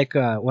lot like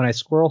when I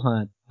squirrel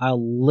hunt,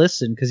 I'll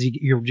listen, because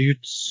you're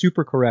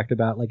super correct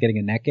about like getting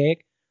a neck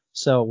ache.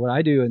 So what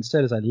I do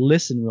instead is I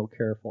listen real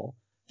careful,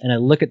 and I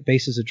look at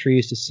bases of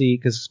trees to see,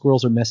 because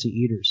squirrels are messy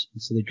eaters,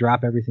 and so they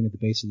drop everything at the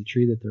base of the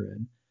tree that they're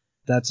in.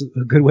 That's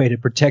a good way to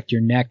protect your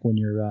neck when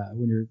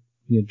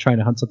you're trying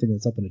to hunt something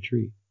that's up in a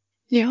tree.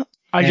 Yeah.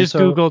 I just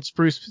Googled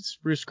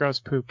spruce grouse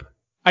poop.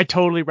 I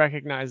totally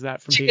recognize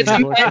that from being in the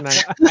bush, and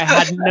I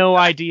had no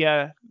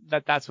idea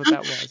that that's what that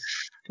was.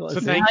 So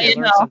thank you.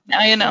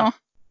 Now you know.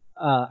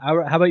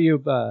 How about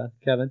you,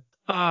 Kevin?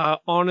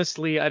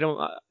 Honestly,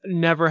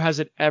 never has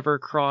it ever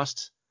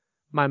crossed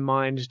my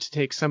mind to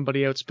take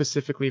somebody out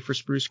specifically for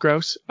spruce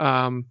grouse.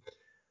 Other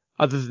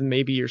than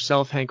maybe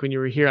yourself, Hank, when you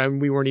were here,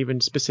 we weren't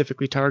even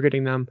specifically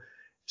targeting them.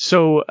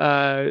 So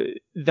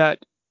that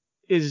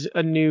is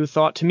a new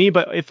thought to me.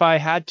 But if I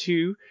had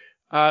to,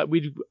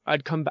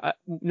 I'd come back.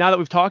 Now that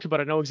we've talked about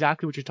it, I know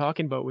exactly what you're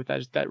talking about with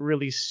that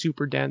really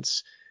super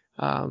dense.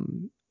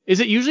 Is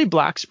it usually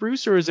black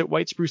spruce, or is it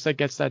white spruce that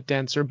gets that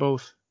dense, or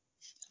both?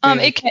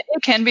 It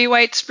can be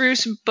white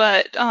spruce,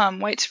 but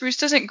white spruce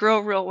doesn't grow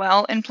real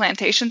well in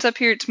plantations up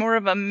here. It's more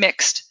of a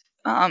mixed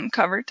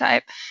cover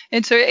type,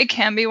 and so it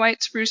can be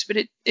white spruce, but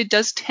it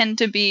does tend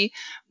to be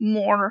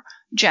more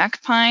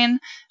jack pine,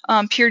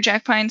 pure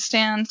jack pine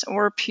stands,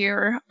 or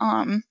pure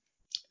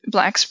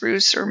black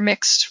spruce or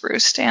mixed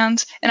spruce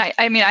stands. And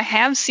I mean, I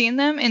have seen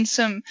them in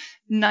some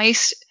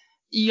nice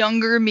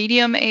younger,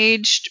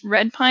 medium-aged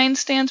red pine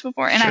stands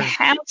before, and Sure. I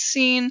have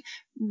seen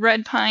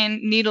red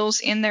pine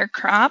needles in their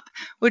crop,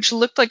 which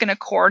looked like an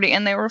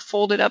accordion. They were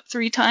folded up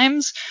 3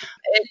 times,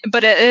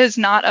 but it is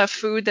not a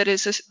food that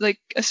is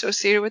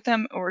associated with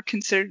them or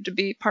considered to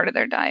be part of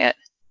their diet.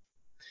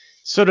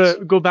 So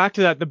to go back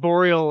to that, the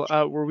boreal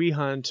where we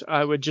hunt,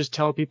 I would just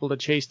tell people to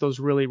chase those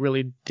really,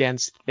 really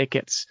dense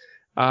thickets,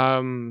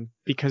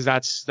 because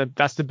that's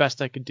the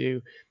best I could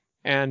do.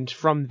 And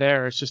from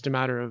there, it's just a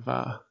matter of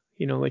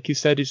like you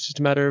said, it's just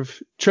a matter of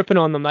tripping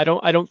on them. I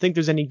don't think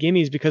there's any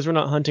gimmies, because we're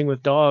not hunting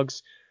with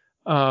dogs.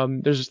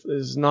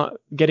 There's not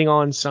getting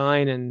on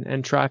sign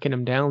and tracking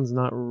them down is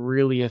not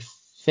really a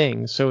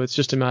thing. So it's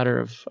just a matter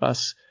of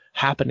us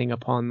happening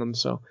upon them.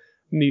 So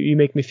you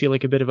make me feel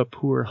like a bit of a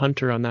poor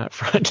hunter on that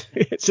front.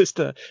 It's just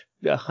a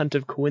hunt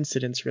of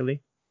coincidence,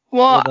 really.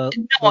 Well, no,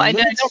 I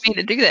don't mean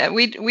to do that.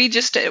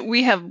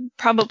 We have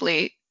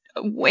probably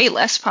way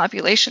less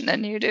population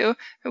than you do.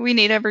 We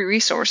need every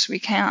resource we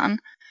can.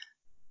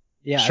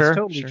 Yeah, sure, it's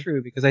totally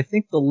true, because I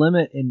think the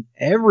limit in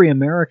every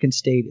American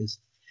state is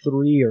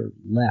 3 or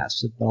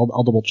less.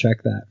 I'll double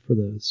check that for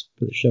the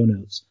show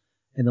notes.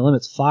 And the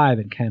limit's 5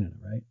 in Canada,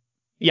 right?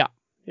 Yeah.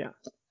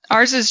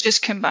 Ours is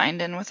just combined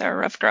in with our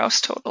rough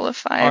grouse total of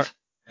 5.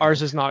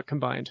 Ours is not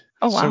combined.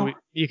 Oh, wow. So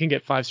you can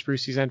get 5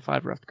 sprucies and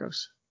 5 rough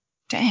grouse.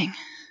 Dang.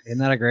 Isn't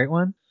that a great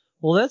one?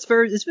 Well, it's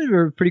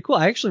been pretty cool.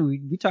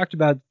 Actually, we talked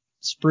about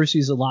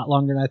sprucies a lot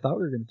longer than I thought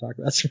we were going to talk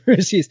about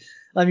sprucies.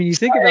 I mean, you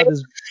think about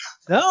this.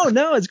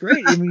 No, it's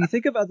great. I mean, you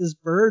think about this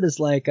bird as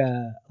like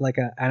an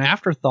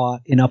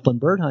afterthought in upland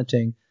bird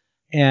hunting,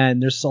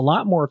 and there's a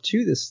lot more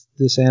to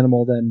this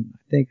animal than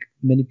I think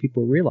many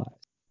people realize.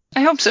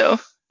 I hope so.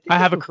 I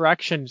have a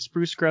correction.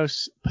 Spruce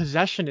grouse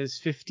possession is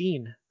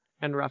 15,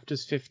 and ruffed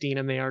is 15,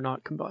 and they are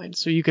not combined.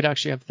 So you could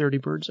actually have 30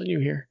 birds on you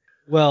here.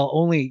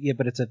 Well,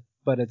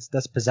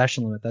 that's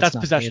possession limit. That's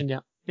not possession. paid.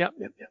 Yeah.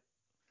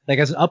 Like,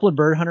 as an upland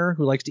bird hunter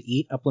who likes to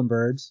eat upland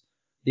birds,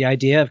 the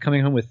idea of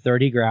coming home with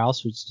 30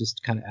 grouse was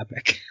just kind of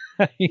epic.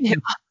 Yeah.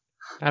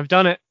 I've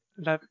done it.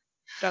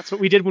 That's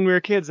what we did when we were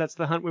kids. That's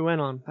the hunt we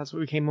went on. That's what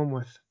we came home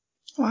with.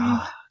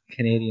 Wow.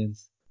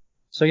 Canadians.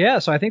 So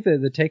I think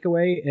the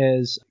takeaway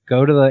is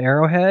go to the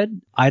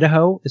Arrowhead.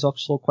 Idaho is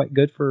also quite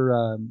good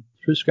for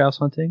spruce grouse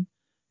hunting,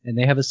 and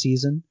they have a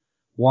season.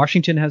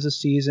 Washington has a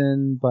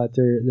season, but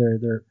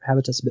their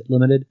habitat's a bit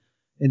limited.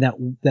 In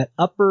that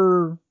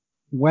upper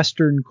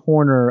western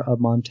corner of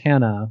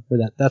Montana,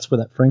 that's where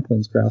that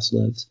Franklin's grouse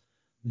lives,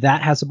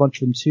 that has a bunch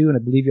of them too, and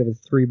I believe you have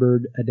a 3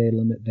 bird a day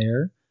limit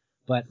there.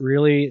 But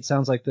really, it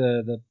sounds like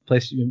the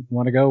place you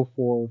want to go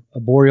for a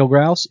boreal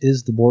grouse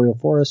is the boreal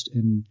forest,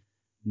 and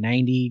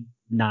 99%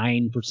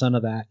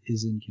 of that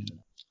is in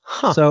Canada.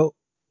 Huh. So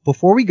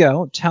Before we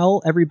go,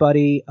 tell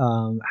everybody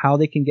how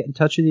they can get in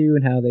touch with you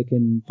and how they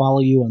can follow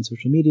you on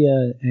social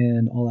media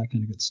and all that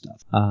kind of good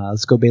stuff.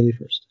 Let's go Bailey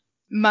first.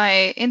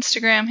 My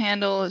Instagram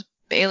handle is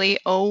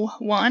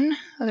Bailey01.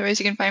 Otherwise,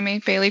 you can find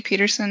me Bailey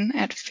Peterson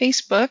at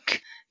Facebook.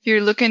 If you're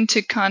looking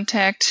to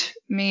contact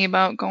me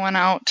about going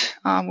out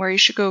where you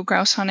should go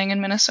grouse hunting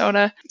in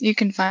Minnesota, you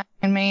can find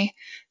me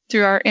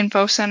through our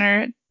info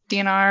center,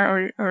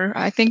 DNR, or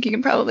I think you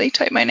can probably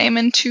type my name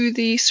into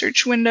the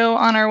search window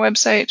on our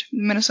website,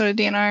 Minnesota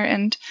DNR,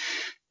 and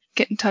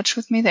get in touch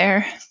with me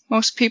there.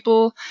 Most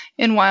people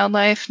in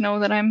wildlife know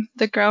that I'm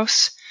the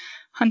grouse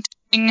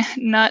hunting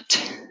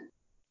nut.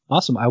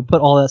 Awesome. I'll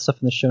put all that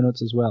stuff in the show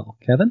notes as well.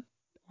 Kevin?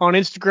 On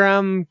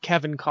Instagram,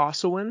 Kevin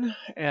Kossowan,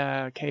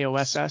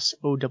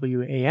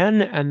 Kossowan,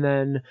 and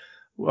then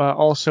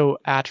also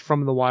at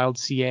From the Wild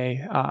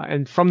CA.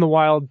 And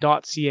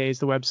FromTheWild.ca is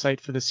the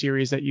website for the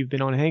series that you've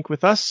been on, Hank,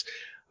 with us,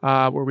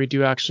 where we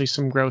do actually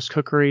some grouse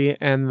cookery,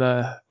 and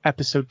the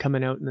episode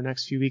coming out in the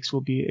next few weeks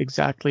will be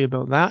exactly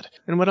about that.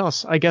 And what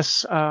else? I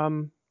guess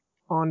on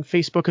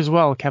Facebook as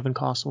well, Kevin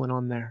Kossowan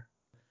on there.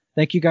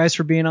 Thank you guys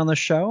for being on the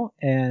show,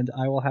 and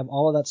I will have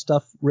all of that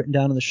stuff written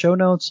down in the show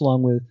notes,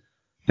 along with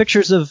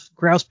pictures of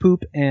grouse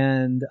poop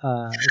and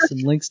some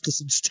links to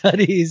some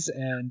studies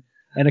and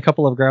a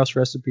couple of grouse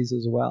recipes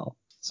as well.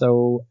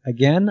 So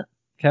again,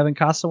 Kevin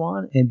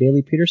Kossowan and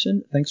Bailey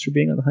Peterson, thanks for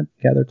being on the Hunt,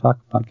 Gather, Talk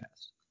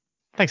podcast.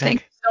 Thanks, Hank.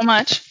 Thank you so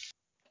much.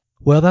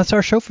 Well, that's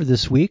our show for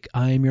this week.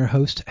 I am your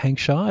host, Hank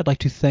Shaw. I'd like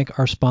to thank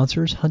our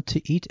sponsors, Hunt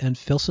to Eat and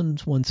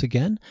Filson's, once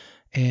again.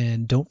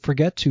 And don't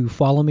forget to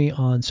follow me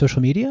on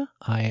social media.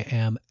 I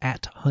am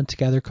at Hunt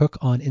Gather Cook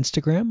on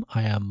Instagram.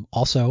 I am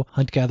also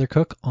Hunt Gather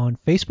Cook on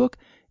Facebook.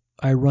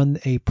 I run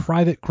a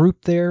private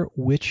group there,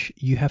 which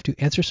you have to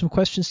answer some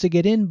questions to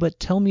get in, but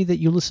tell me that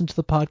you listen to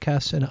the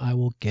podcast and I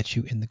will get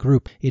you in the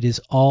group. It is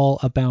all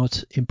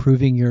about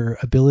improving your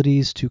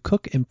abilities to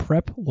cook and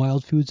prep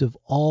wild foods of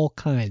all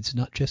kinds,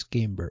 not just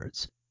game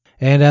birds.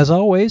 And as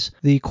always,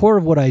 the core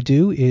of what I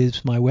do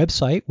is my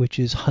website, which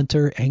is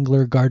Hunter,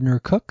 Angler, Gardener,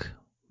 Cook,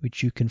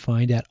 which you can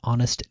find at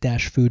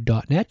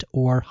honest-food.net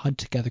or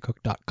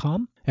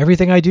huntgathercook.com.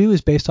 Everything I do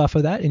is based off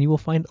of that, and you will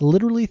find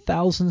literally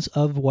thousands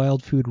of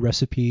wild food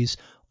recipes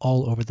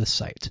all over the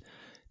site.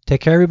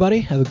 Take care, everybody.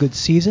 Have a good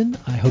season.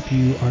 I hope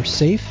you are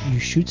safe, you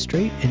shoot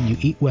straight, and you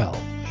eat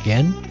well.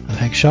 Again, I'm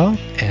Hank Shaw,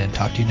 and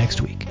talk to you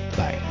next week.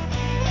 Bye.